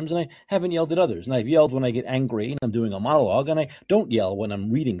sometimes, and I haven't yelled at others. And I've yelled when I get angry and I'm doing a monologue, and I don't yell when I'm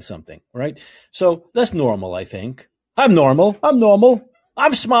reading something, right? So that's normal, I think. I'm normal.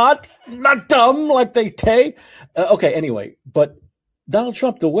 I'm smart. I'm not dumb like they say. Okay, anyway, but Donald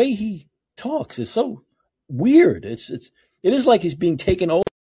Trump, the way he talks is so weird. It is like he's being taken over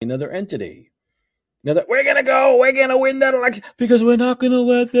by another entity. We're going to win that election because we're not going to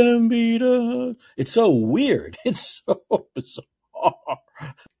let them beat us. It's so weird. It's so bizarre.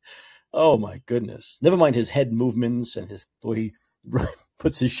 Oh my goodness. Never mind his head movements and the way he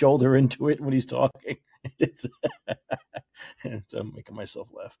puts his shoulder into it when he's talking. I'm making myself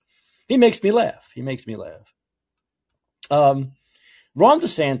laugh. He makes me laugh. Ron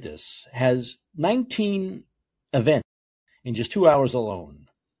DeSantis has 19 events in just 2 hours alone.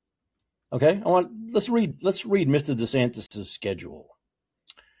 Okay, let's read Mr. DeSantis' schedule.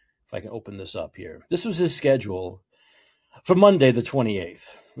 If I can open this up here. This was his schedule for Monday the 28th,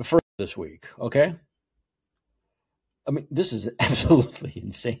 the first this week, okay? I mean, this is absolutely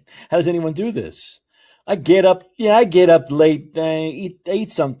insane. How does anyone do this? I get up late, I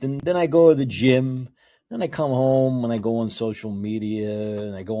eat something, then I go to the gym, then I come home and I go on social media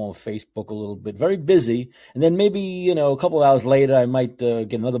and I go on Facebook a little bit, very busy. And then maybe, a couple of hours later, I might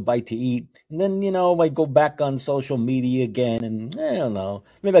get another bite to eat. And then, I might go back on social media again. And I don't know,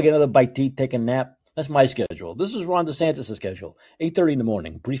 maybe I get another bite to eat, take a nap. That's my schedule. This is Ron DeSantis' schedule. 8:30 in the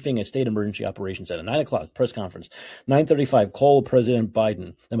morning, briefing at State Emergency Operations Center. 9 o'clock, press conference. 9:35, call with President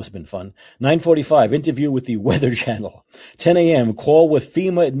Biden. That must have been fun. 9:45, interview with the Weather Channel. 10 a.m., call with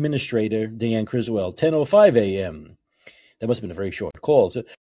FEMA Administrator Diane Criswell. 10:05 a.m. That must have been a very short call.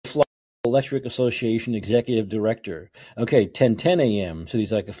 Florida Electric Association Executive Director. Okay, 10:10 a.m. So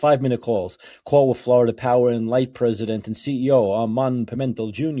these are like 5-minute calls. Call with Florida Power and Light President and CEO Armand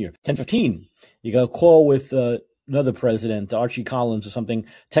Pimentel Jr. 10:15. You got a call with another president, Archie Collins or something,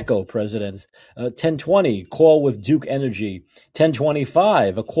 TECO president. 10:20, call with Duke Energy.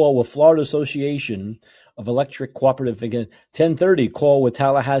 10:25, a call with Florida Association of Electric Cooperative. Again, 10:30, call with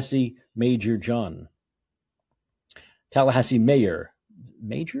Tallahassee Major John. Tallahassee Mayor.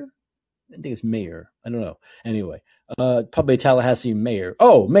 Major? I think it's Mayor. I don't know. Anyway, probably Tallahassee Mayor.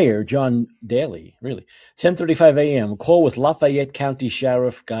 Oh, Mayor John Daly, really. 10:35 a.m., call with Lafayette County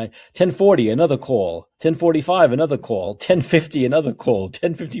Sheriff guy. 10:40, another call. 10:45, another call. 10:50, another call.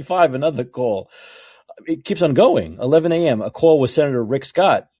 10:55, another call. It keeps on going. 11 a.m., a call with Senator Rick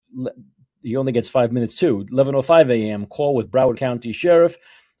Scott. He only gets 5 minutes too. 11:05 a.m., call with Broward County Sheriff.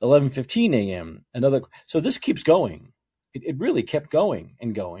 11:15 a.m., another. So this keeps going. It really kept going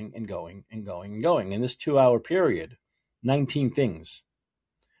and going and going and going and going in this 2-hour period. 19 things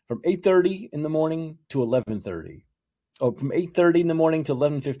from 8:30 in the morning to 11:30. Oh, from 8:30 in the morning to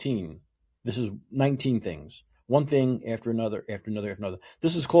 11:15. This is 19 things. One thing after another, after another, after another.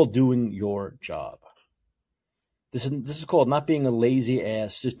 This is called doing your job. This is called not being a lazy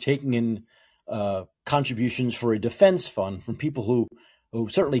ass, just taking in contributions for a defense fund from people who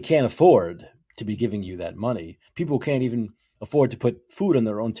certainly can't afford to be giving you that money. People can't even afford to put food on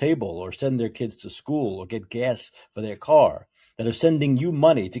their own table or send their kids to school or get gas for their car. that are sending you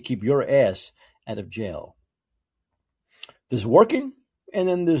money to keep your ass out of jail. There's working, and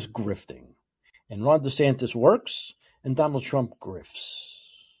then there's grifting. And Ron DeSantis works, and Donald Trump grifts.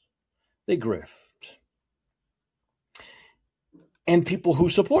 They grift. And people who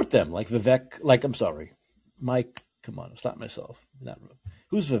support them, like Vivek, Mike, come on, I'll stop myself.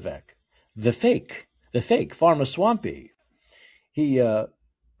 Who's Vivek? The fake Pharma Swampy. He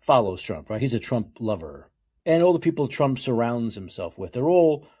follows Trump, right? He's a Trump lover. And all the people Trump surrounds himself with, they're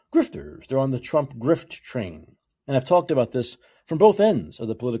all grifters. They're on the Trump grift train. And I've talked about this from both ends of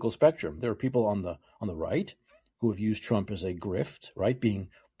the political spectrum. There are people on the right who have used Trump as a grift, right? Being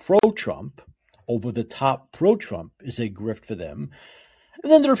pro-Trump, over the top pro-Trump is a grift for them.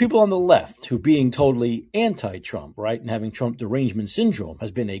 And then there are people on the left who being totally anti-Trump, right? And having Trump derangement syndrome has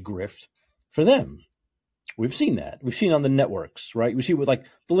been a grift for them. We've seen that. We've seen on the networks, right? We see it with like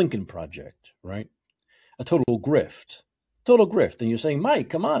the Lincoln Project, right? A total grift. And you're saying, Mike,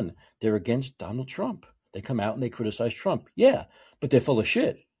 come on. They're against Donald Trump. They come out and they criticize Trump. Yeah, but they're full of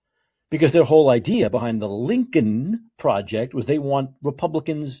shit. Because their whole idea behind the Lincoln Project was they want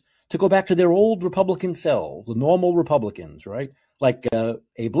Republicans to go back to their old Republican selves, the normal Republicans, right? Like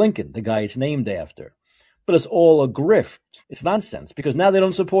Abe Lincoln, the guy it's named after. But it's all a grift. It's nonsense because now they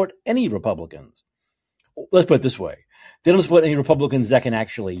don't support any Republicans. Let's put it this way. They don't support any Republicans that can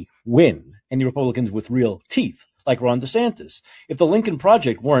actually win, any Republicans with real teeth, like Ron DeSantis. If the Lincoln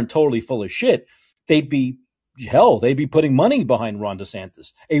Project weren't totally full of shit, they'd be putting money behind Ron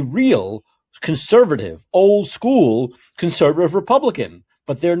DeSantis, a real conservative, old school conservative Republican.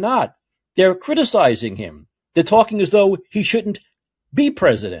 But they're not. They're criticizing him. They're talking as though he shouldn't be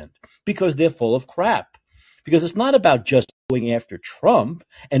president because they're full of crap. Because it's not about just going after Trump.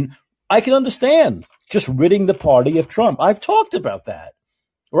 And I can understand just ridding the party of Trump. I've talked about that,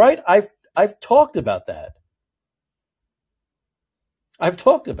 right? I've talked about that.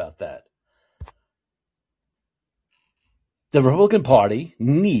 The Republican Party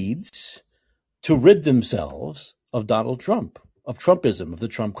needs to rid themselves of Donald Trump, of Trumpism, of the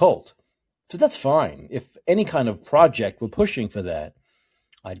Trump cult. So that's fine. If any kind of project were pushing for that,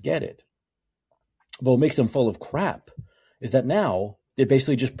 I'd get it. But what makes them full of crap is that now they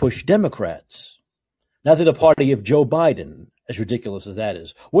basically just push Democrats. Now they're the party of Joe Biden, as ridiculous as that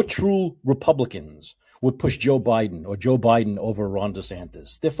is. What true Republicans would push Joe Biden or Joe Biden over Ron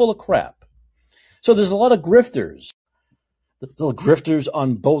DeSantis? They're full of crap. So there's a lot of grifters. There's a lot of grifters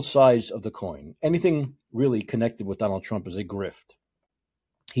on both sides of the coin. Anything really connected with Donald Trump is a grift.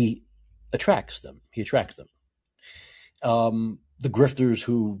 He attracts them. The grifters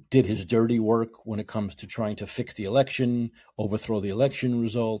who did his dirty work when it comes to trying to fix the election, overthrow the election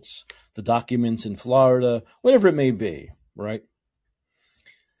results, the documents in Florida, whatever it may be, right?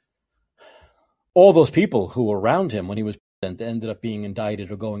 All those people who were around him when he was president ended up being indicted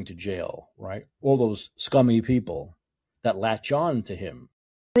or going to jail, right? All those scummy people that latch on to him.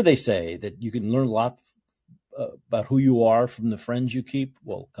 Where they say that you can learn a lot about who you are from the friends you keep.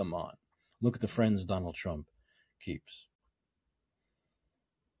 Well, come on. Look at the friends Donald Trump keeps.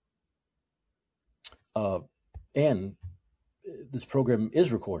 And this program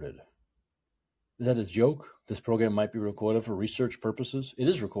is recorded. Is that a joke? This program might be recorded for research purposes. It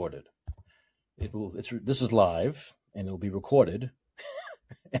is recorded. This is live, and it'll be recorded.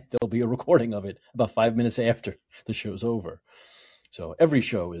 And there'll be a recording of it about 5 minutes after the show's over. So every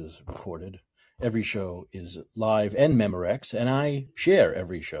show is recorded. Every show is live and Memorex, and I share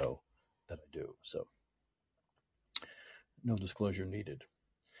every show that I do. So no disclosure needed.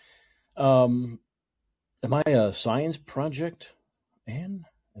 Am I a science project, Anne?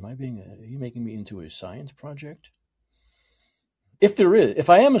 Are you making me into a science project? If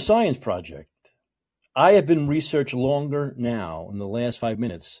I am a science project, I have been researched longer now in the last 5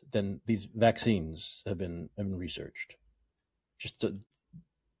 minutes than these vaccines have been researched. Just to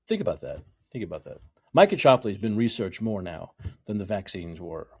think about that. Micah Chopley's been researched more now than the vaccines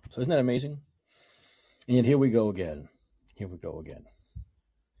were. So isn't that amazing? And yet here we go again.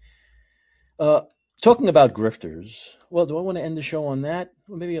 Talking about grifters. Well, do I want to end the show on that?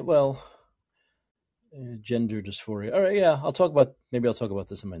 Gender dysphoria. All right, yeah, I'll talk about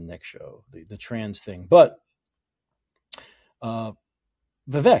this in my next show, the trans thing. But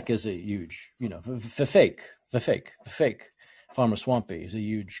Vivek is a huge, the fake Pharma Swampy is a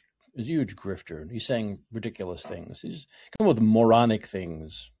huge grifter. He's saying ridiculous things. He's coming with moronic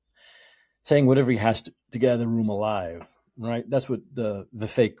things, saying whatever he has to get out of the room alive. Right? That's what the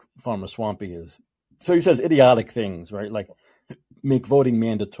fake Pharma Swampy is. So he says idiotic things, right? Like make voting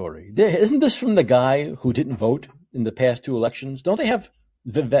mandatory. Isn't this from the guy who didn't vote in the past two elections? Don't they have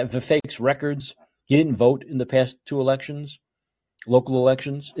the fake's records? He didn't vote in the past two elections. local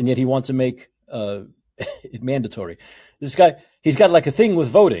elections, and yet he wants to make it mandatory. This guy, he's got like a thing with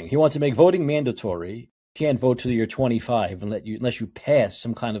voting. He wants to make voting mandatory. You can't vote till you're 25 unless you pass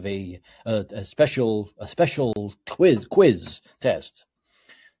some kind of a special quiz test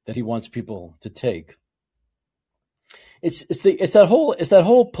that he wants people to take. It's that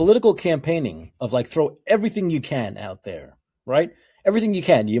whole political campaigning of like throw everything you can out there, right? Everything you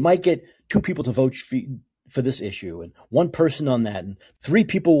can. You might get 2 people to vote for this issue, and 1 person on that, and 3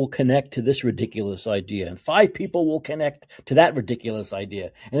 people will connect to this ridiculous idea, and 5 people will connect to that ridiculous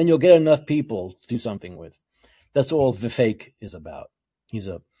idea, and then you'll get enough people to do something with. That's all Vivek is about. He's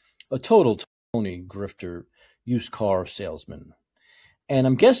a total Tony grifter, used car salesman. And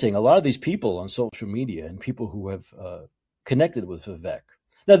I'm guessing a lot of these people on social media and people who have connected with Vivek.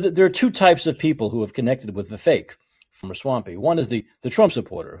 Now, there are 2 types of people who have connected with Vivek from Swampy. One is the Trump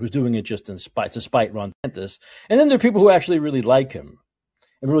supporter who's doing it just to spite Ron DeSantis. And then there are people who actually really like him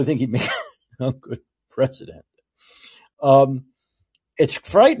and really think he'd make a good president. It's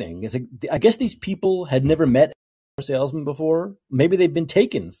frightening. I guess these people had never met a salesman before. Maybe they've been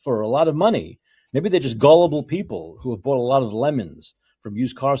taken for a lot of money. Maybe they're just gullible people who have bought a lot of lemons from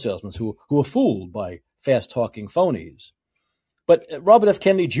used car salesmen who are fooled by fast-talking phonies. But Robert F.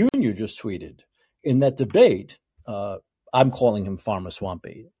 Kennedy Jr. just tweeted in that debate, I'm calling him Farmer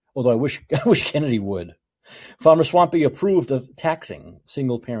Swampy, although I wish Kennedy would. Farmer Swampy approved of taxing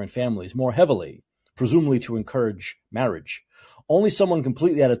single-parent families more heavily, presumably to encourage marriage. Only someone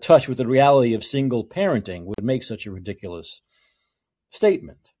completely out of touch with the reality of single parenting would make such a ridiculous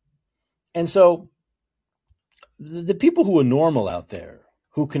statement. And so the people who are normal out there,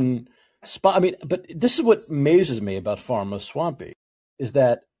 who can spot, but this is what amazes me about Farmer Swampy, is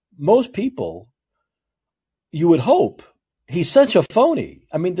that most people, you would hope, he's such a phony.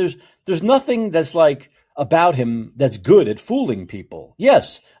 I mean, there's nothing that's like about him that's good at fooling people.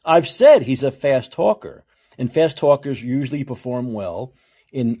 Yes, I've said he's a fast talker, and fast talkers usually perform well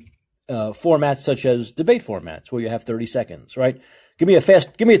in formats such as debate formats where you have 30 seconds, right? Give me a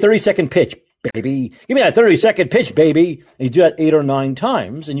 30-second pitch, baby. Give me that 30-second pitch, baby. And you do that 8 or 9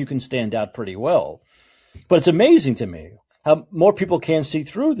 times, and you can stand out pretty well. But it's amazing to me how more people can't see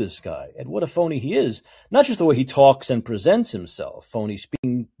through this guy and what a phony he is. Not just the way he talks and presents himself, phony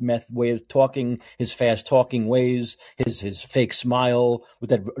speaking way of talking, his fast talking ways, his fake smile with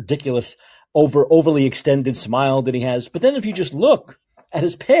that ridiculous overly extended smile that he has. But then if you just look at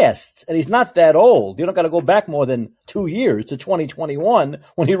his past, and he's not that old. You don't got to go back more than 2 years to 2021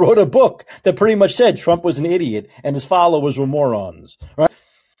 when he wrote a book that pretty much said Trump was an idiot and his followers were morons, right?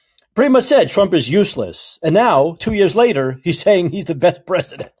 Pretty much said Trump is useless. And now, 2 years later, he's saying he's the best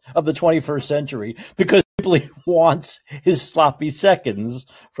president of the 21st century because he simply wants his sloppy seconds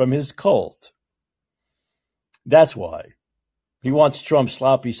from his cult. That's why. He wants Trump's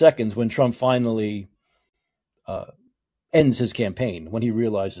sloppy seconds when Trump finally ends his campaign, when he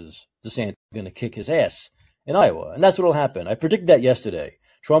realizes DeSantis is going to kick his ass in Iowa. And that's what will happen. I predicted that yesterday.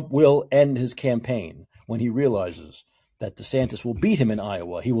 Trump will end his campaign when he realizes that DeSantis will beat him in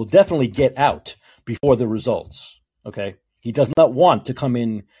Iowa. He will definitely get out before the results. Okay? He does not want to come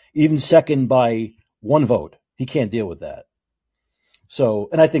in even second by 1 vote. He can't deal with that. So,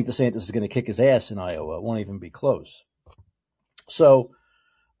 and I think DeSantis is going to kick his ass in Iowa. It won't even be close. So,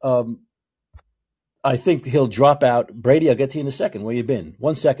 I think he'll drop out. Brady, I'll get to you in a second. Where you been?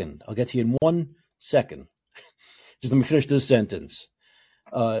 1 second. I'll get to you in 1 second. Just let me finish this sentence.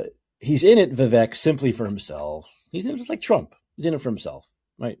 He's in it, Vivek, simply for himself. He's in it like Trump. He's in it for himself,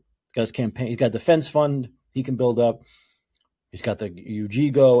 right? He's got his campaign. He's got a defense fund he can build up. He's got the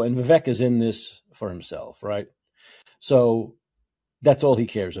UGGO, and Vivek is in this for himself, right? So that's all he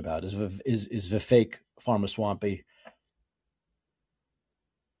cares about is Vivek Farmer Swampy.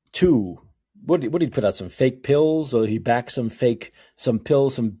 2. What did he put out? Some fake pills, or he backed some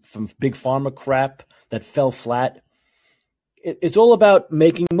pills, some big pharma crap that fell flat. It's all about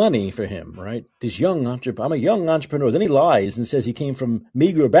making money for him, right? This young entrepreneur. I'm a young entrepreneur. Then he lies and says he came from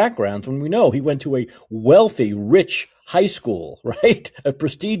meager backgrounds when we know he went to a wealthy, rich high school, right? A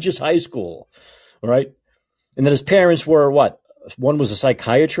prestigious high school, right? And that his parents were what? One was a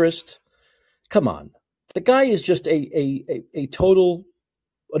psychiatrist. Come on, the guy is just a total.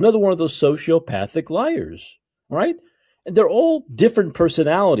 Another one of those sociopathic liars, right? And they're all different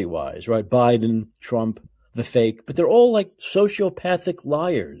personality-wise, right? Biden, Trump, the fake, but they're all like sociopathic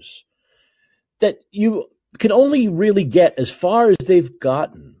liars that you can only really get as far as they've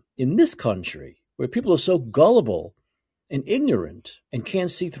gotten in this country, where people are so gullible and ignorant and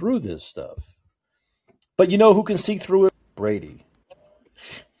can't see through this stuff. But you know who can see through it? Brady.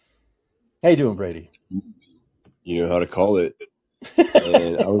 How you doing, Brady? You know how to call it.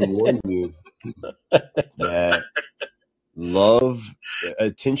 And I would warn you that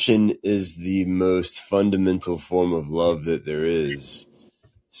attention is the most fundamental form of love that there is.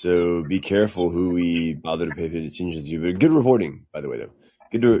 So be careful who we bother to pay attention to. But good reporting, by the way, though.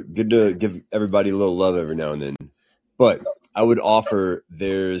 Good to give everybody a little love every now and then. But I would offer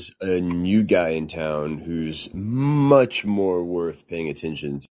there's a new guy in town who's much more worth paying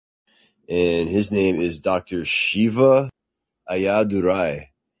attention to. And his name is Dr. Shiva Ayadurai.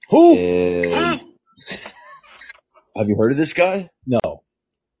 Who? And have you heard of this guy? No.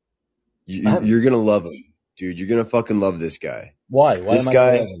 You're going to love him. Dude, you're going to fucking love this guy. Why? This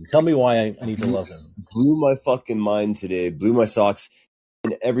guy, tell me why I need to love him. Blew my fucking mind today, blew my socks,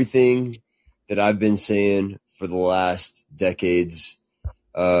 and everything that I've been saying for the last decades.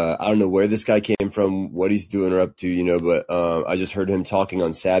 I don't know where this guy came from, what he's doing or up to, but I just heard him talking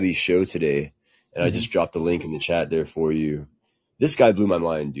on Sabby's show today, and I just dropped a link in the chat there for you. This guy blew my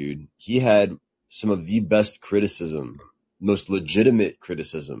mind, dude. He had some of the best criticism, most legitimate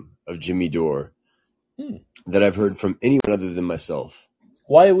criticism of Jimmy Dore that I've heard from anyone other than myself.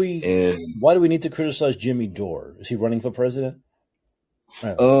 Why do we need to criticize Jimmy Dore? Is he running for president?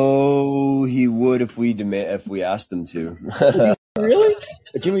 Oh, he would if we asked him to. Really?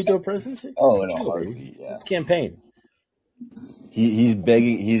 A Jimmy Dore presidency? Oh, in a heartbeat, yeah. It's campaign. He's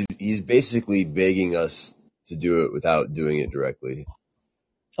begging. He's basically begging us to do it without doing it directly.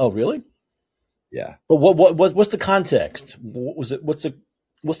 Oh, really? Yeah. But what's the context? What's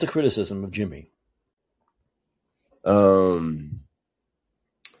the criticism of Jimmy?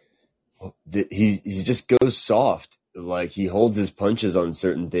 He just goes soft. Like, he holds his punches on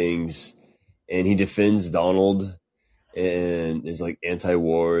certain things, and he defends Donald, and is like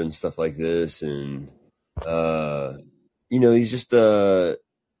anti-war and stuff like this, and he's just a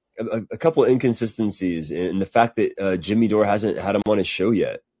couple of inconsistencies, and the fact that Jimmy Dore hasn't had him on his show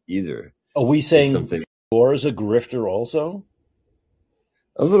yet either. Are we saying Dore is a grifter also?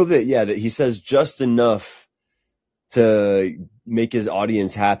 A little bit, yeah. That he says just enough to make his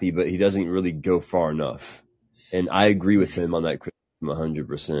audience happy, but he doesn't really go far enough. And I agree with him on that criticism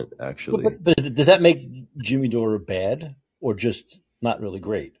 100%, actually. But does that make Jimmy Dore bad or just not really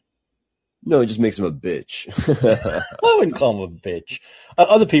great? No, it just makes him a bitch. I wouldn't call him a bitch.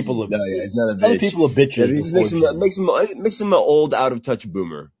 Other people are. No, yeah, he's not a bitch. Other people are bitches. Yeah, it makes him an old, out of touch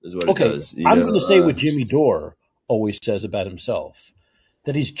boomer. Is what it does. I'm going to say what Jimmy Dore always says about himself,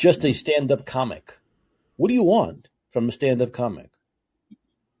 that he's just a stand-up comic. What do you want from a stand-up comic?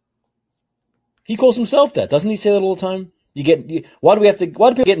 He calls himself that, doesn't he? Say that all the time. Why do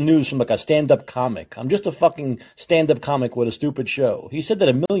people get news from like a stand-up comic? I'm just a fucking stand-up comic with a stupid show. He said that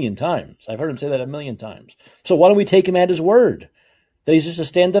 1,000,000 times. I've heard him say that 1,000,000 times. So why don't we take him at his word that he's just a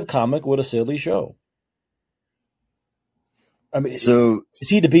stand-up comic with a silly show? I mean, so is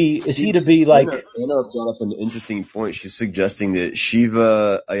he to be like? Anna brought up an interesting point. She's suggesting that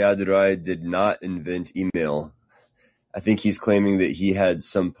Shiva Ayadurai did not invent email. I think he's claiming that he had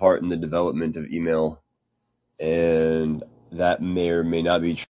some part in the development of email, and that may or may not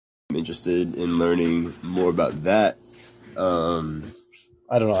be true. I'm interested in learning more about that. I don't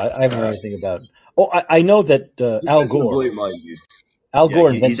know. I haven't heard anything about. I know that Al Gore. Al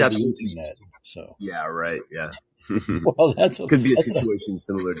Gore invented the internet. So yeah, right. Yeah. Well, could be a situation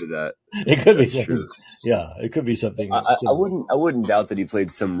similar to that. It could be true. Yeah, it could be something. I wouldn't doubt that he played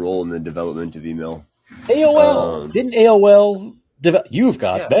some role in the development of email. AOL didn't AOL develop? You've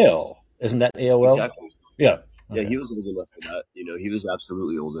got mail, isn't that AOL? Exactly. Yeah. Okay. Yeah, he was old enough for that. He was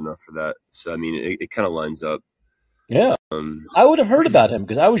absolutely old enough for that. So I mean, it kind of lines up. Yeah. I would have heard about him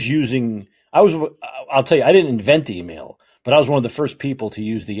because I'll tell you, I didn't invent email, but I was one of the first people to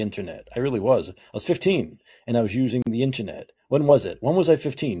use the internet. I really was. I was 15 and I was using the internet. When was it? When was I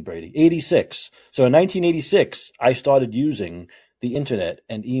 15, Brady? 86. So in 1986, I started using the internet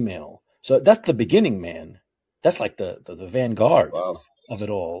and email. So that's the beginning, man. That's like the vanguard of it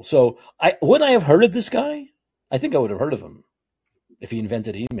all. So would I have heard of this guy? I think I would have heard of him if he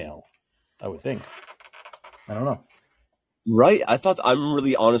invented email. I would think. I don't know. Right. I'm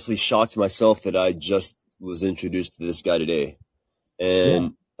really honestly shocked myself that I just was introduced to this guy today.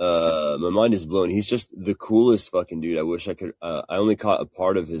 And my mind is blown. He's just the coolest fucking dude. I wish I could. I only caught a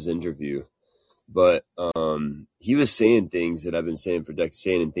part of his interview. But he was saying things that I've been saying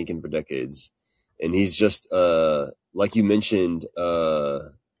and thinking for decades, and he's just like you mentioned.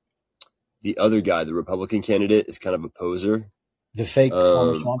 The other guy, the Republican candidate, is kind of a poser. The fake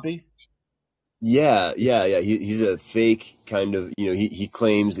Swampy. Yeah. He's a fake kind of. He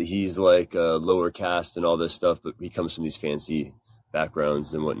claims that he's like lower caste and all this stuff, but he comes from these fancy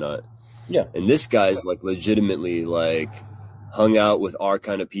backgrounds and whatnot. Yeah. And this guy's like legitimately like hung out with our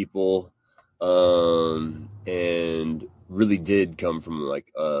kind of people, and really did come from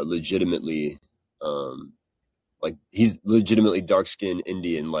like legitimately, like he's legitimately dark-skinned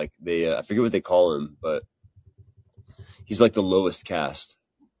Indian. Like they, I forget what they call him, but he's like the lowest caste.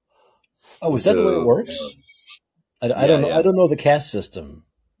 Oh, is that the way it works? I yeah, don't know. yeah. I don't know the caste system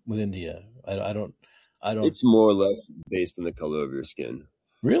with India. I don't. It's more or less based on the color of your skin.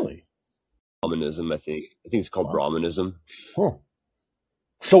 Really. Brahmanism, I think it's called Brahmanism. Huh.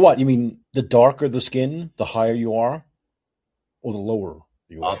 So what? You mean the darker the skin, the higher you are, or the lower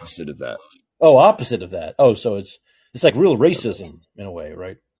you are? Opposite of that. Oh, opposite of that. Oh, so it's like real racism in a way,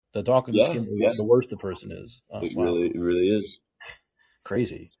 right? The darker the Yeah, skin, yeah. the worse the person is. Oh, It wow. really is.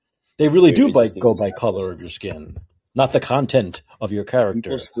 Crazy. They really Very do interesting. go by color of your skin, not the content of your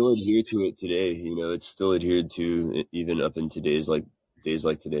character. People still adhere to it today. You know, it's still adhered to even up in days like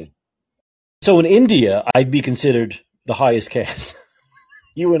today. So in India, I'd be considered the highest caste.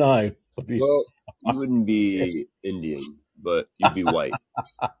 You and I would be. Well, you wouldn't be Indian, but you'd be white.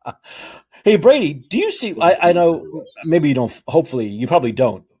 Hey, Brady, do you see? I know maybe you don't. Hopefully, you probably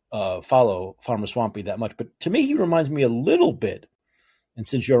don't follow Farmer Swampy that much, but to me, he reminds me a little bit. And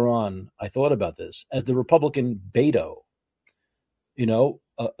since you're on, I thought about this as the Republican Beto. You know,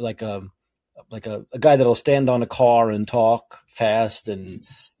 like a guy that'll stand on a car and talk fast and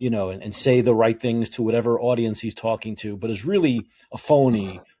and say the right things to whatever audience he's talking to, but is really a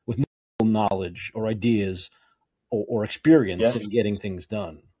phony with no knowledge or ideas or experience in getting things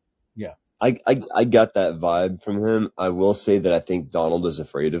done. Yeah. I got that vibe from him. I will say that I think Donald is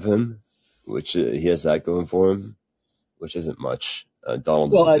afraid of him, which he has that going for him, which isn't much.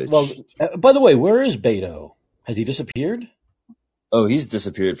 Donald is a bitch. By the way, where is Beto? Has he disappeared? Oh, he's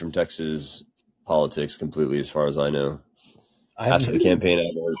disappeared from Texas politics completely, as far as I know. After the campaign, I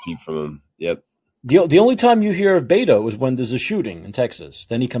haven't heard a peep from him. Yep. The only time you hear of Beto is when there's a shooting in Texas.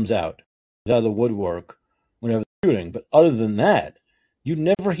 Then he comes out. He's out of the woodwork whenever there's shooting. But other than that, you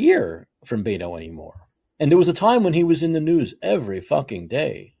never hear from Beto anymore. And there was a time when he was in the news every fucking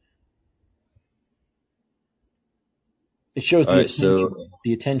day. It shows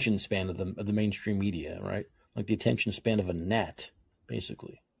the attention span of the mainstream media, right? Like the attention span of a gnat,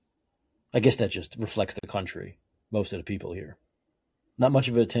 basically. I guess that just reflects the country. Most of the people here. Not much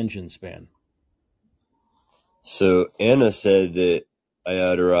of an attention span. So Anna said that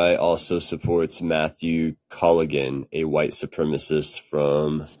Ayyadurai also supports Matthew Colligan, a white supremacist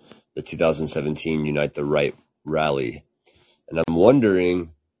from the 2017 Unite the Right rally. And I'm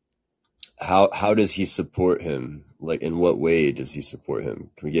wondering, how does he support him? Like, in what way does he support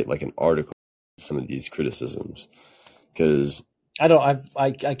him? Can we get like an article on some of these criticisms? Because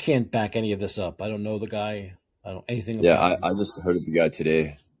I can't back any of this up. I don't know the guy. I don't know anything about him. I just heard of the guy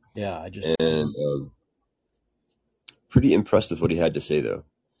today. Yeah, pretty impressed with what he had to say, though.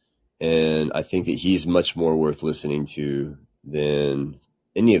 And I think that he's much more worth listening to than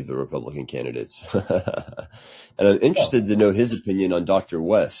any of the Republican candidates. And I'm interested to know his opinion on Dr.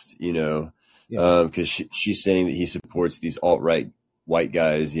 West, because she's saying that he supports these alt-right white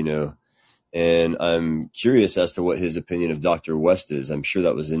guys, and I'm curious as to what his opinion of Dr. West is. I'm sure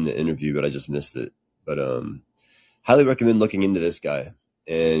that was in the interview, but I just missed it. But highly recommend looking into this guy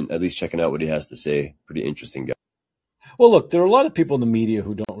and at least checking out what he has to say. Pretty interesting guy. Well, look, there are a lot of people in the media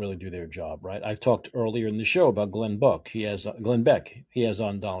who don't really do their job, right? I've talked earlier in the show about Glenn Beck. He has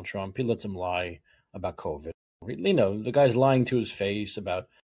on Donald Trump. He lets him lie about COVID. The guy's lying to his face about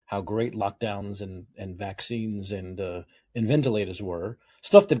how great lockdowns and vaccines and ventilators were.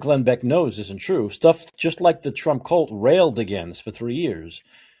 Stuff that Glenn Beck knows isn't true. Stuff just like the Trump cult railed against for 3 years.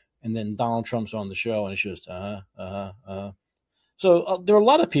 And then Donald Trump's on the show and it's just, So there are a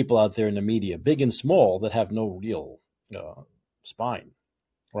lot of people out there in the media, big and small, that have no real spine,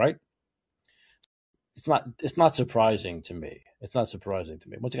 right? It's not surprising to me. It's not surprising to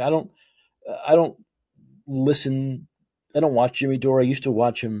me. Once again, I don't listen. I don't watch Jimmy Dore. I used to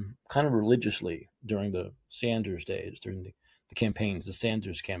watch him kind of religiously during the Sanders days, during the campaigns, the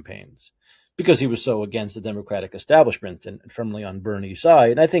Sanders campaigns, because he was so against the Democratic establishment and firmly on Bernie's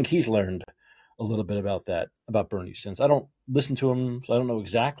side. And I think he's learned a little bit about Bernie since. I don't listen to him, so I don't know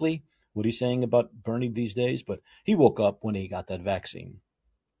exactly what he's saying about Bernie these days, but he woke up when he got that vaccine.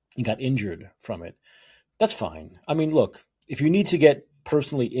 He got injured from it. That's fine. I mean, look, if you need to get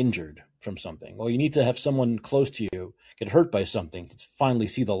personally injured from something, or you need to have someone close to you get hurt by something to finally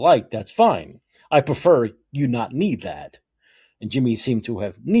see the light, that's fine. I prefer you not need that. And Jimmy seemed to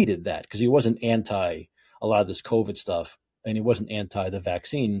have needed that because he wasn't anti a lot of this COVID stuff, and he wasn't anti the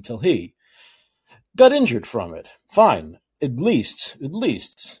vaccine until he got injured from it. Fine. At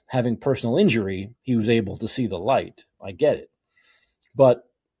least having personal injury, he was able to see the light. I get it. But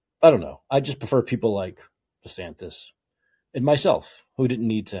I don't know. I just prefer people like DeSantis and myself, who didn't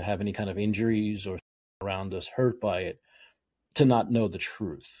need to have any kind of injuries or around us hurt by it, to not know the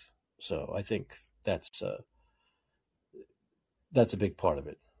truth. So I think that's a big part of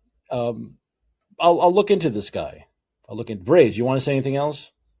it. I'll look into this guy. I'll look into Braids. You want to say anything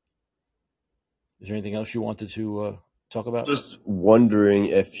else? Is there anything else you wanted to talk about? Just wondering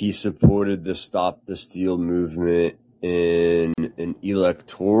if he supported the Stop the Steal movement in an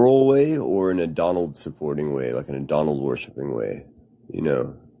electoral way or in a Donald supporting way, like in a Donald worshiping way,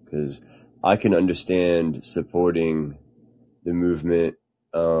 because I can understand supporting the movement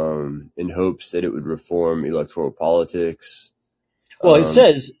in hopes that it would reform electoral politics. Well, it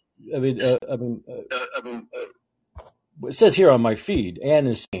says, it says here on my feed, Ann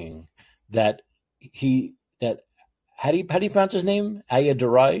is saying that how do you pronounce his name?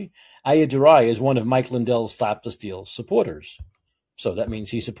 Ayyadurai? Ayyadurai is one of Mike Lindell's Stop the Steal supporters. So that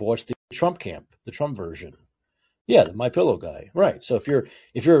means he supports the Trump camp, the Trump version. Yeah, the My Pillow guy. Right. So if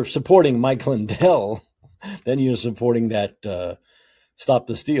you're supporting Mike Lindell, then you're supporting that Stop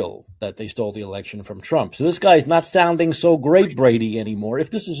the Steal, that they stole the election from Trump. So this guy's not sounding so great, Brady, anymore. If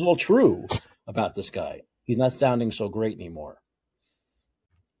this is all true about this guy, he's not sounding so great anymore.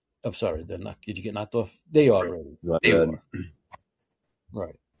 I'm sorry, they're not. Did you get knocked off? They are already.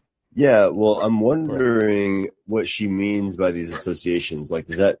 Right. Yeah, well, I'm wondering what she means by these associations. Like,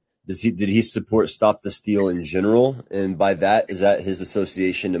 did he support Stop the Steal in general? And by that, is that his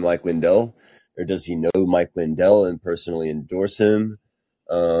association to Mike Lindell? Or does he know Mike Lindell and personally endorse him?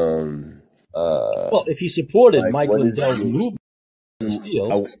 Well, if he supported Mike Lindell's movement,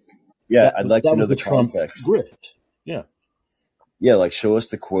 I'd like to know the context. Grift. Yeah. Yeah, like show us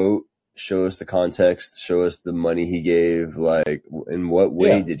the quote, show us the context, show us the money he gave. Like, in what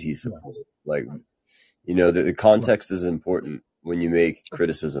way did he support it? Like, the context is important when you make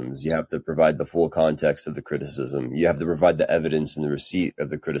criticisms. You have to provide the full context of the criticism. You have to provide the evidence and the receipt of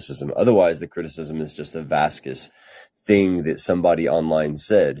the criticism. Otherwise, the criticism is just a vascous thing that somebody online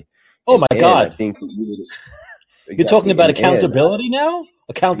said. Oh my God! I think you're talking about accountability now.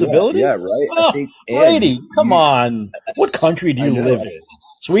 Accountability? Yeah, right. Oh, I think Brady, come on. What country do you live in?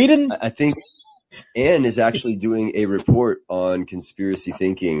 Sweden? I think Ann is actually doing a report on conspiracy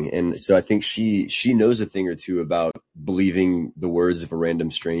thinking. And so I think she knows a thing or two about believing the words of a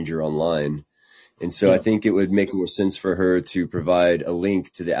random stranger online. And so I think it would make more sense for her to provide a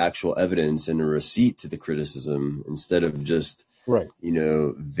link to the actual evidence and a receipt to the criticism instead of just,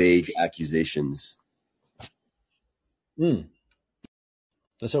 vague accusations.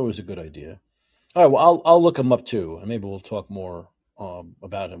 That's always a good idea. All right, well, I'll look him up too, and maybe we'll talk more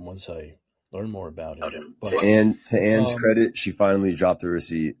about him once I learn more about him. But, to Ann's credit, she finally dropped the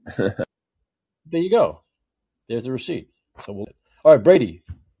receipt. There you go. There's the receipt. So all right, Brady,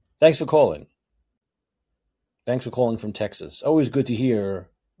 thanks for calling. Thanks for calling from Texas. Always good to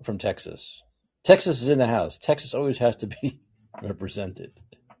hear from Texas. Texas is in the house. Texas always has to be represented.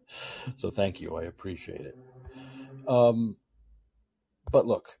 So thank you. I appreciate it. But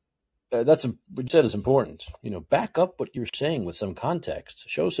look, what you said is important. Back up what you're saying with some context.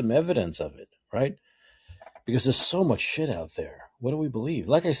 Show some evidence of it, right? Because there's so much shit out there. What do we believe?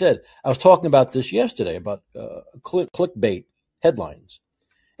 Like I said, I was talking about this yesterday about clickbait headlines.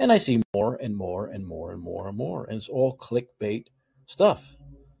 And I see more and more and more and more and more. And it's all clickbait stuff,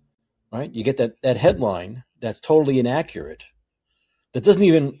 right? You get that headline that's totally inaccurate, that doesn't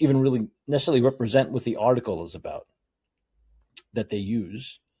even really necessarily represent what the article is about, that they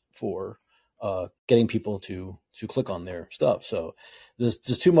use for getting people to click on their stuff. So there's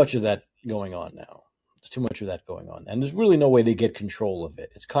too much of that going on now. There's too much of that going on. And there's really no way to get control of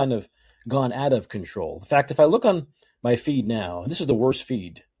it. It's kind of gone out of control. In fact, if I look on my feed now, and this is the worst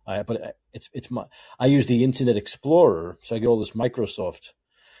feed, I use the Internet Explorer, so I get all this Microsoft.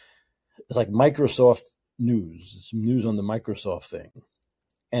 It's like Microsoft news. It's news on the Microsoft thing.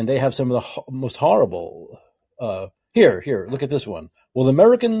 And they have some of the most horrible Here, look at this one. Well,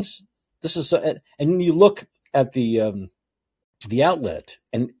 Americans, this is, and you look at the outlet,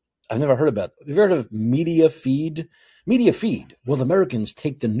 and I've never heard about it. Have you heard of Media Feed? Media Feed. Well, Americans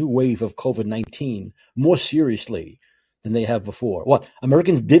take the new wave of COVID-19 more seriously than they have before. What?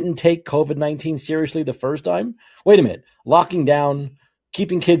 Americans didn't take COVID-19 seriously the first time? Wait a minute. Locking down,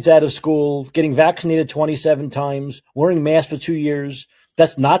 keeping kids out of school, getting vaccinated 27 times, wearing masks for 2 years.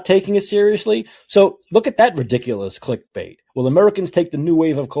 That's not taking it seriously. So look at that ridiculous clickbait. Well, Americans take the new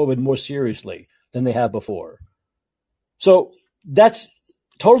wave of COVID more seriously than they have before. So that's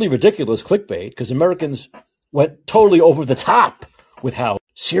totally ridiculous clickbait because Americans went totally over the top with how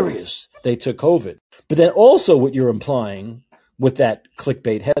serious they took COVID. But then also what you're implying with that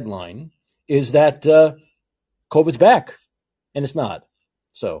clickbait headline is that COVID's back, and it's not.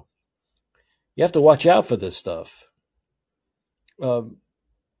 So you have to watch out for this stuff.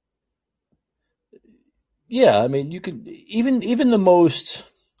 Yeah, I mean, you could even the most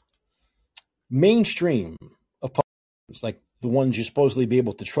mainstream of publications, like the ones you supposedly be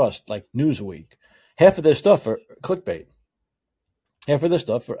able to trust, like Newsweek, half of their stuff are clickbait. Half of their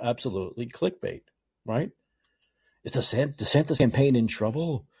stuff are absolutely clickbait, right? Is DeSantis campaign in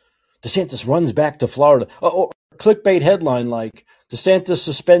trouble? DeSantis runs back to Florida. Or clickbait headline like, DeSantis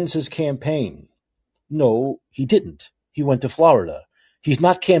suspends his campaign. No, he didn't. He went to Florida. He's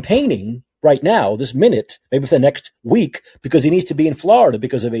not campaigning right now, this minute, maybe for the next week, because he needs to be in Florida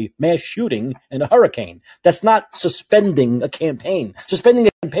because of a mass shooting and a hurricane. That's not suspending a campaign. Suspending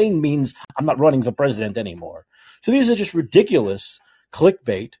a campaign means I'm not running for president anymore. So these are just ridiculous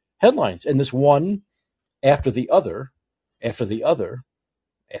clickbait headlines. And this one after the other, after the other,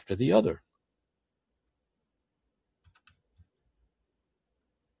 after the other.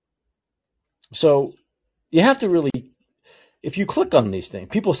 So you have to really, if you click on these things,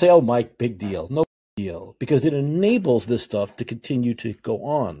 people say, oh, Mike, big deal. No big deal, because it enables this stuff to continue to go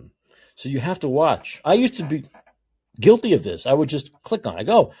on. So you have to watch. I used to be guilty of this. I would just click on it. I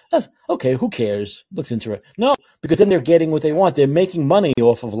go, okay, who cares? Looks interesting. No, because then they're getting what they want. They're making money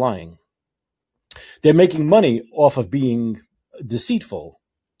off of lying. They're making money off of being deceitful,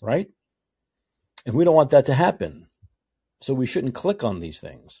 right? And we don't want that to happen. So we shouldn't click on these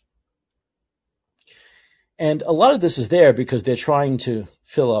things. And a lot of this is there because they're trying to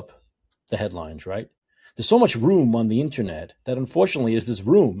fill up the headlines, right? There's so much room on the internet that unfortunately is this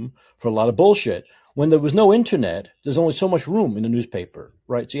room for a lot of bullshit. When there was no internet, there's only so much room in the newspaper,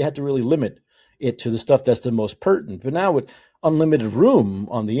 right? So you had to really limit it to the stuff that's the most pertinent. But now with unlimited room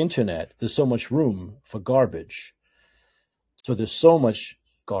on the internet, there's so much room for garbage. So there's so much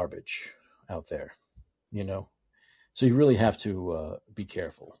garbage out there, you know? So you really have to be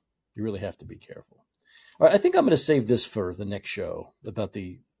careful. You really have to be careful. All right, I think I'm going to save this for the next show about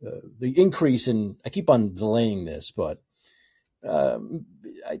the increase in, I keep on delaying this, but I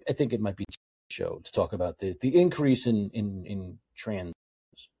think it might be a show to talk about the increase in trans.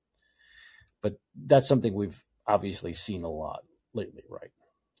 But that's something we've obviously seen a lot lately, right?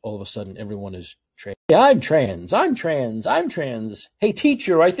 All of a sudden, everyone is trans. Yeah, I'm trans. I'm trans. I'm trans. Hey,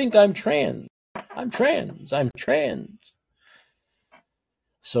 teacher, I think I'm trans. I'm trans. I'm trans.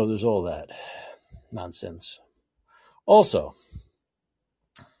 So there's all that nonsense. Also,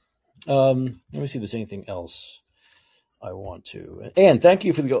 let me see if there's anything else I want to. And thank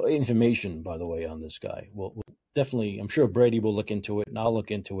you for the information, by the way, on this guy. We'll definitely, I'm sure Brady will look into it, and I'll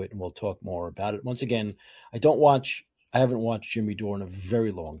look into it, and we'll talk more about it. Once again, I haven't watched Jimmy Dore in a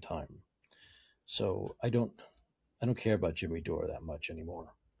very long time, so I don't care about Jimmy Dore that much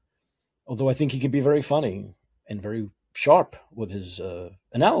anymore. Although I think he can be very funny and very sharp with his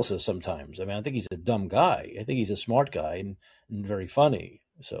analysis sometimes. I mean, I think he's a dumb guy. I think he's a smart guy and very funny.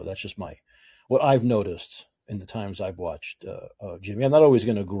 So that's just what I've noticed in the times I've watched Jimmy. I'm not always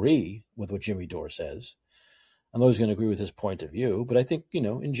going to agree with what Jimmy Dore says. I'm always going to agree with his point of view. But I think,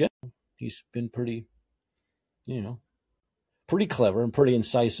 in general, he's been pretty clever and pretty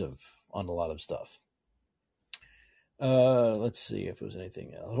incisive on a lot of stuff. Let's see if there's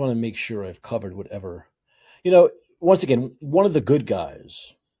anything else. I want to make sure I've covered whatever. Once again, one of the good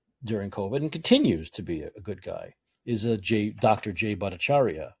guys during COVID, and continues to be a good guy, is Dr. Jay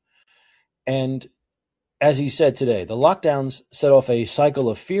Bhattacharya. And as he said today, the lockdowns set off a cycle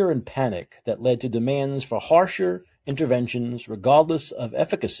of fear and panic that led to demands for harsher interventions regardless of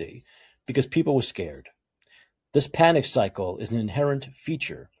efficacy because people were scared. This panic cycle is an inherent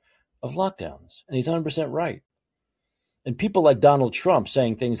feature of lockdowns, and he's 100% right. And people like Donald Trump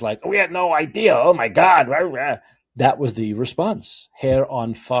saying things like, we had no idea, oh my God, that was the response. Hair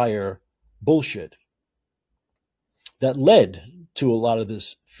on fire bullshit that led to a lot of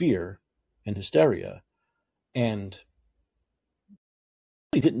this fear and hysteria. And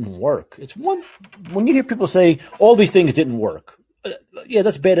it didn't work. It's when you hear people say all these things didn't work, yeah,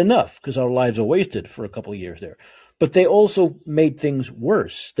 that's bad enough because our lives are wasted for a couple of years there. But they also made things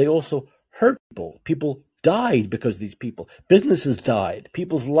worse. They also hurt people. People died because of these people. Businesses died.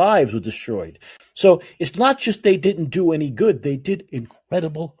 People's lives were destroyed. So it's not just they didn't do any good. They did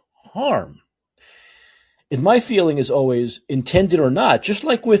incredible harm. And my feeling is always, intended or not, just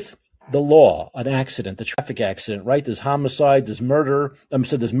like with the law, an accident, the traffic accident, right? There's homicide, there's murder.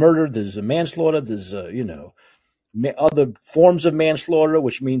 There's murder, there's a manslaughter, there's, other forms of manslaughter,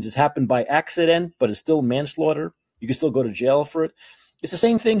 which means it's happened by accident, but it's still manslaughter. You can still go to jail for it. It's the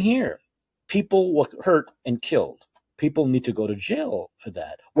same thing here. People were hurt and killed. People need to go to jail for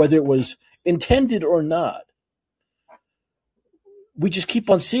that, whether it was intended or not. We just keep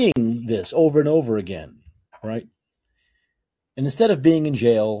on seeing this over and over again, right? And instead of being in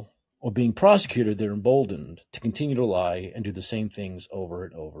jail or being prosecuted, they're emboldened to continue to lie and do the same things over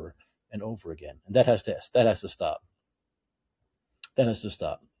and over and over again. And that has to stop. That has to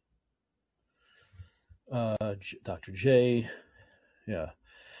stop. Dr. J, yeah.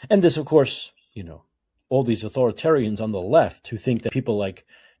 And this, of course, all these authoritarians on the left who think that people like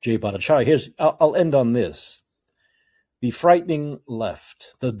Jay Bhattacharya, I'll end on this. The frightening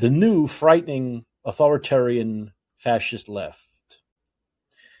left, the new frightening authoritarian fascist left.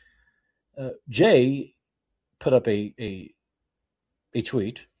 Jay put up a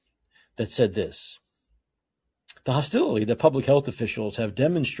tweet that said this: the hostility that public health officials have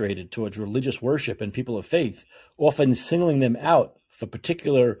demonstrated towards religious worship and people of faith, often singling them out for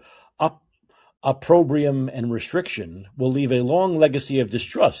particular opprobrium and restriction, will leave a long legacy of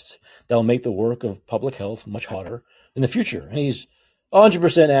distrust that will make the work of public health much harder in the future. And he's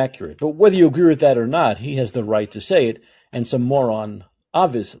 100% accurate. But whether you agree with that or not, he has the right to say it. And some moron,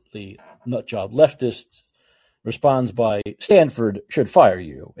 obviously nutjob leftist, responds by, Stanford should fire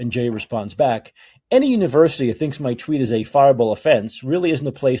you. And Jay responds back, any university that thinks my tweet is a fireable offense really isn't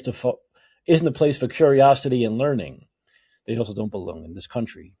a place for curiosity and learning. They also don't belong in this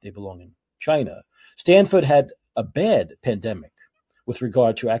country. They belong in China. Stanford had a bad pandemic with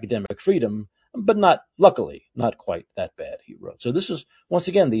regard to academic freedom, but luckily, not quite that bad, he wrote. So this is, once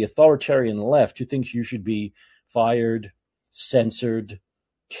again, the authoritarian left who thinks you should be fired, censored,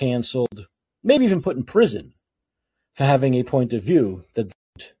 canceled, maybe even put in prison for having a point of view that they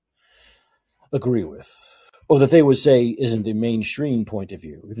don't agree with, or that they would say isn't the mainstream point of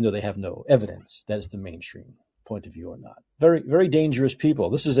view, even though they have no evidence that it's the mainstream point of view or not. Very, very dangerous people.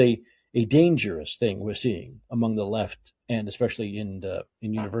 This is a dangerous thing we're seeing among the left, and especially in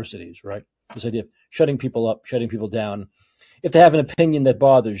universities, right? This idea of shutting people up, shutting people down. If they have an opinion that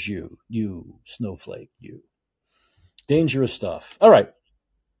bothers you, you snowflake, you. Dangerous stuff. All right.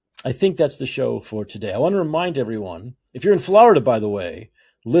 I think that's the show for today. I want to remind everyone, if you're in Florida, by the way,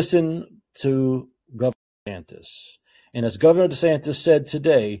 listen to Governor DeSantis. And as Governor DeSantis said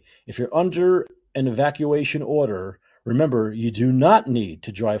today, if you're under an evacuation order, remember, you do not need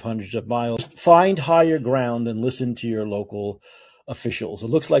to drive hundreds of miles. Find higher ground and listen to your local officials. It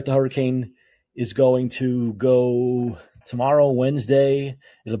looks like the hurricane is going to go tomorrow, Wednesday.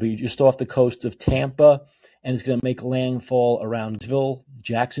 It'll be just off the coast of Tampa, and it's going to make landfall around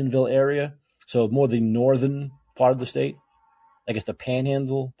Jacksonville area. So more the northern part of the state, I guess the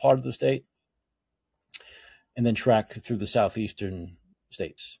panhandle part of the state, and then track through the southeastern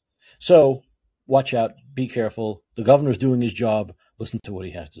states. So watch out, be careful. The governor's doing his job. Listen to what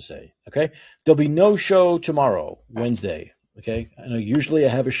he has to say, okay? There'll be no show tomorrow, Wednesday, okay? I know usually I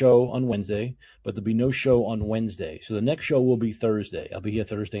have a show on Wednesday, but there'll be no show on Wednesday. So the next show will be Thursday. I'll be here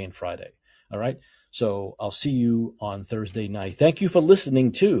Thursday and Friday, all right? So I'll see you on Thursday night. Thank you for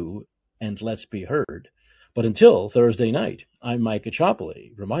listening to And Let's Be Heard. But until Thursday night, I'm Mike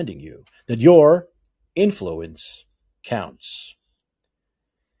Achopoli, reminding you that your influence counts.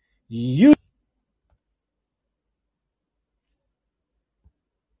 You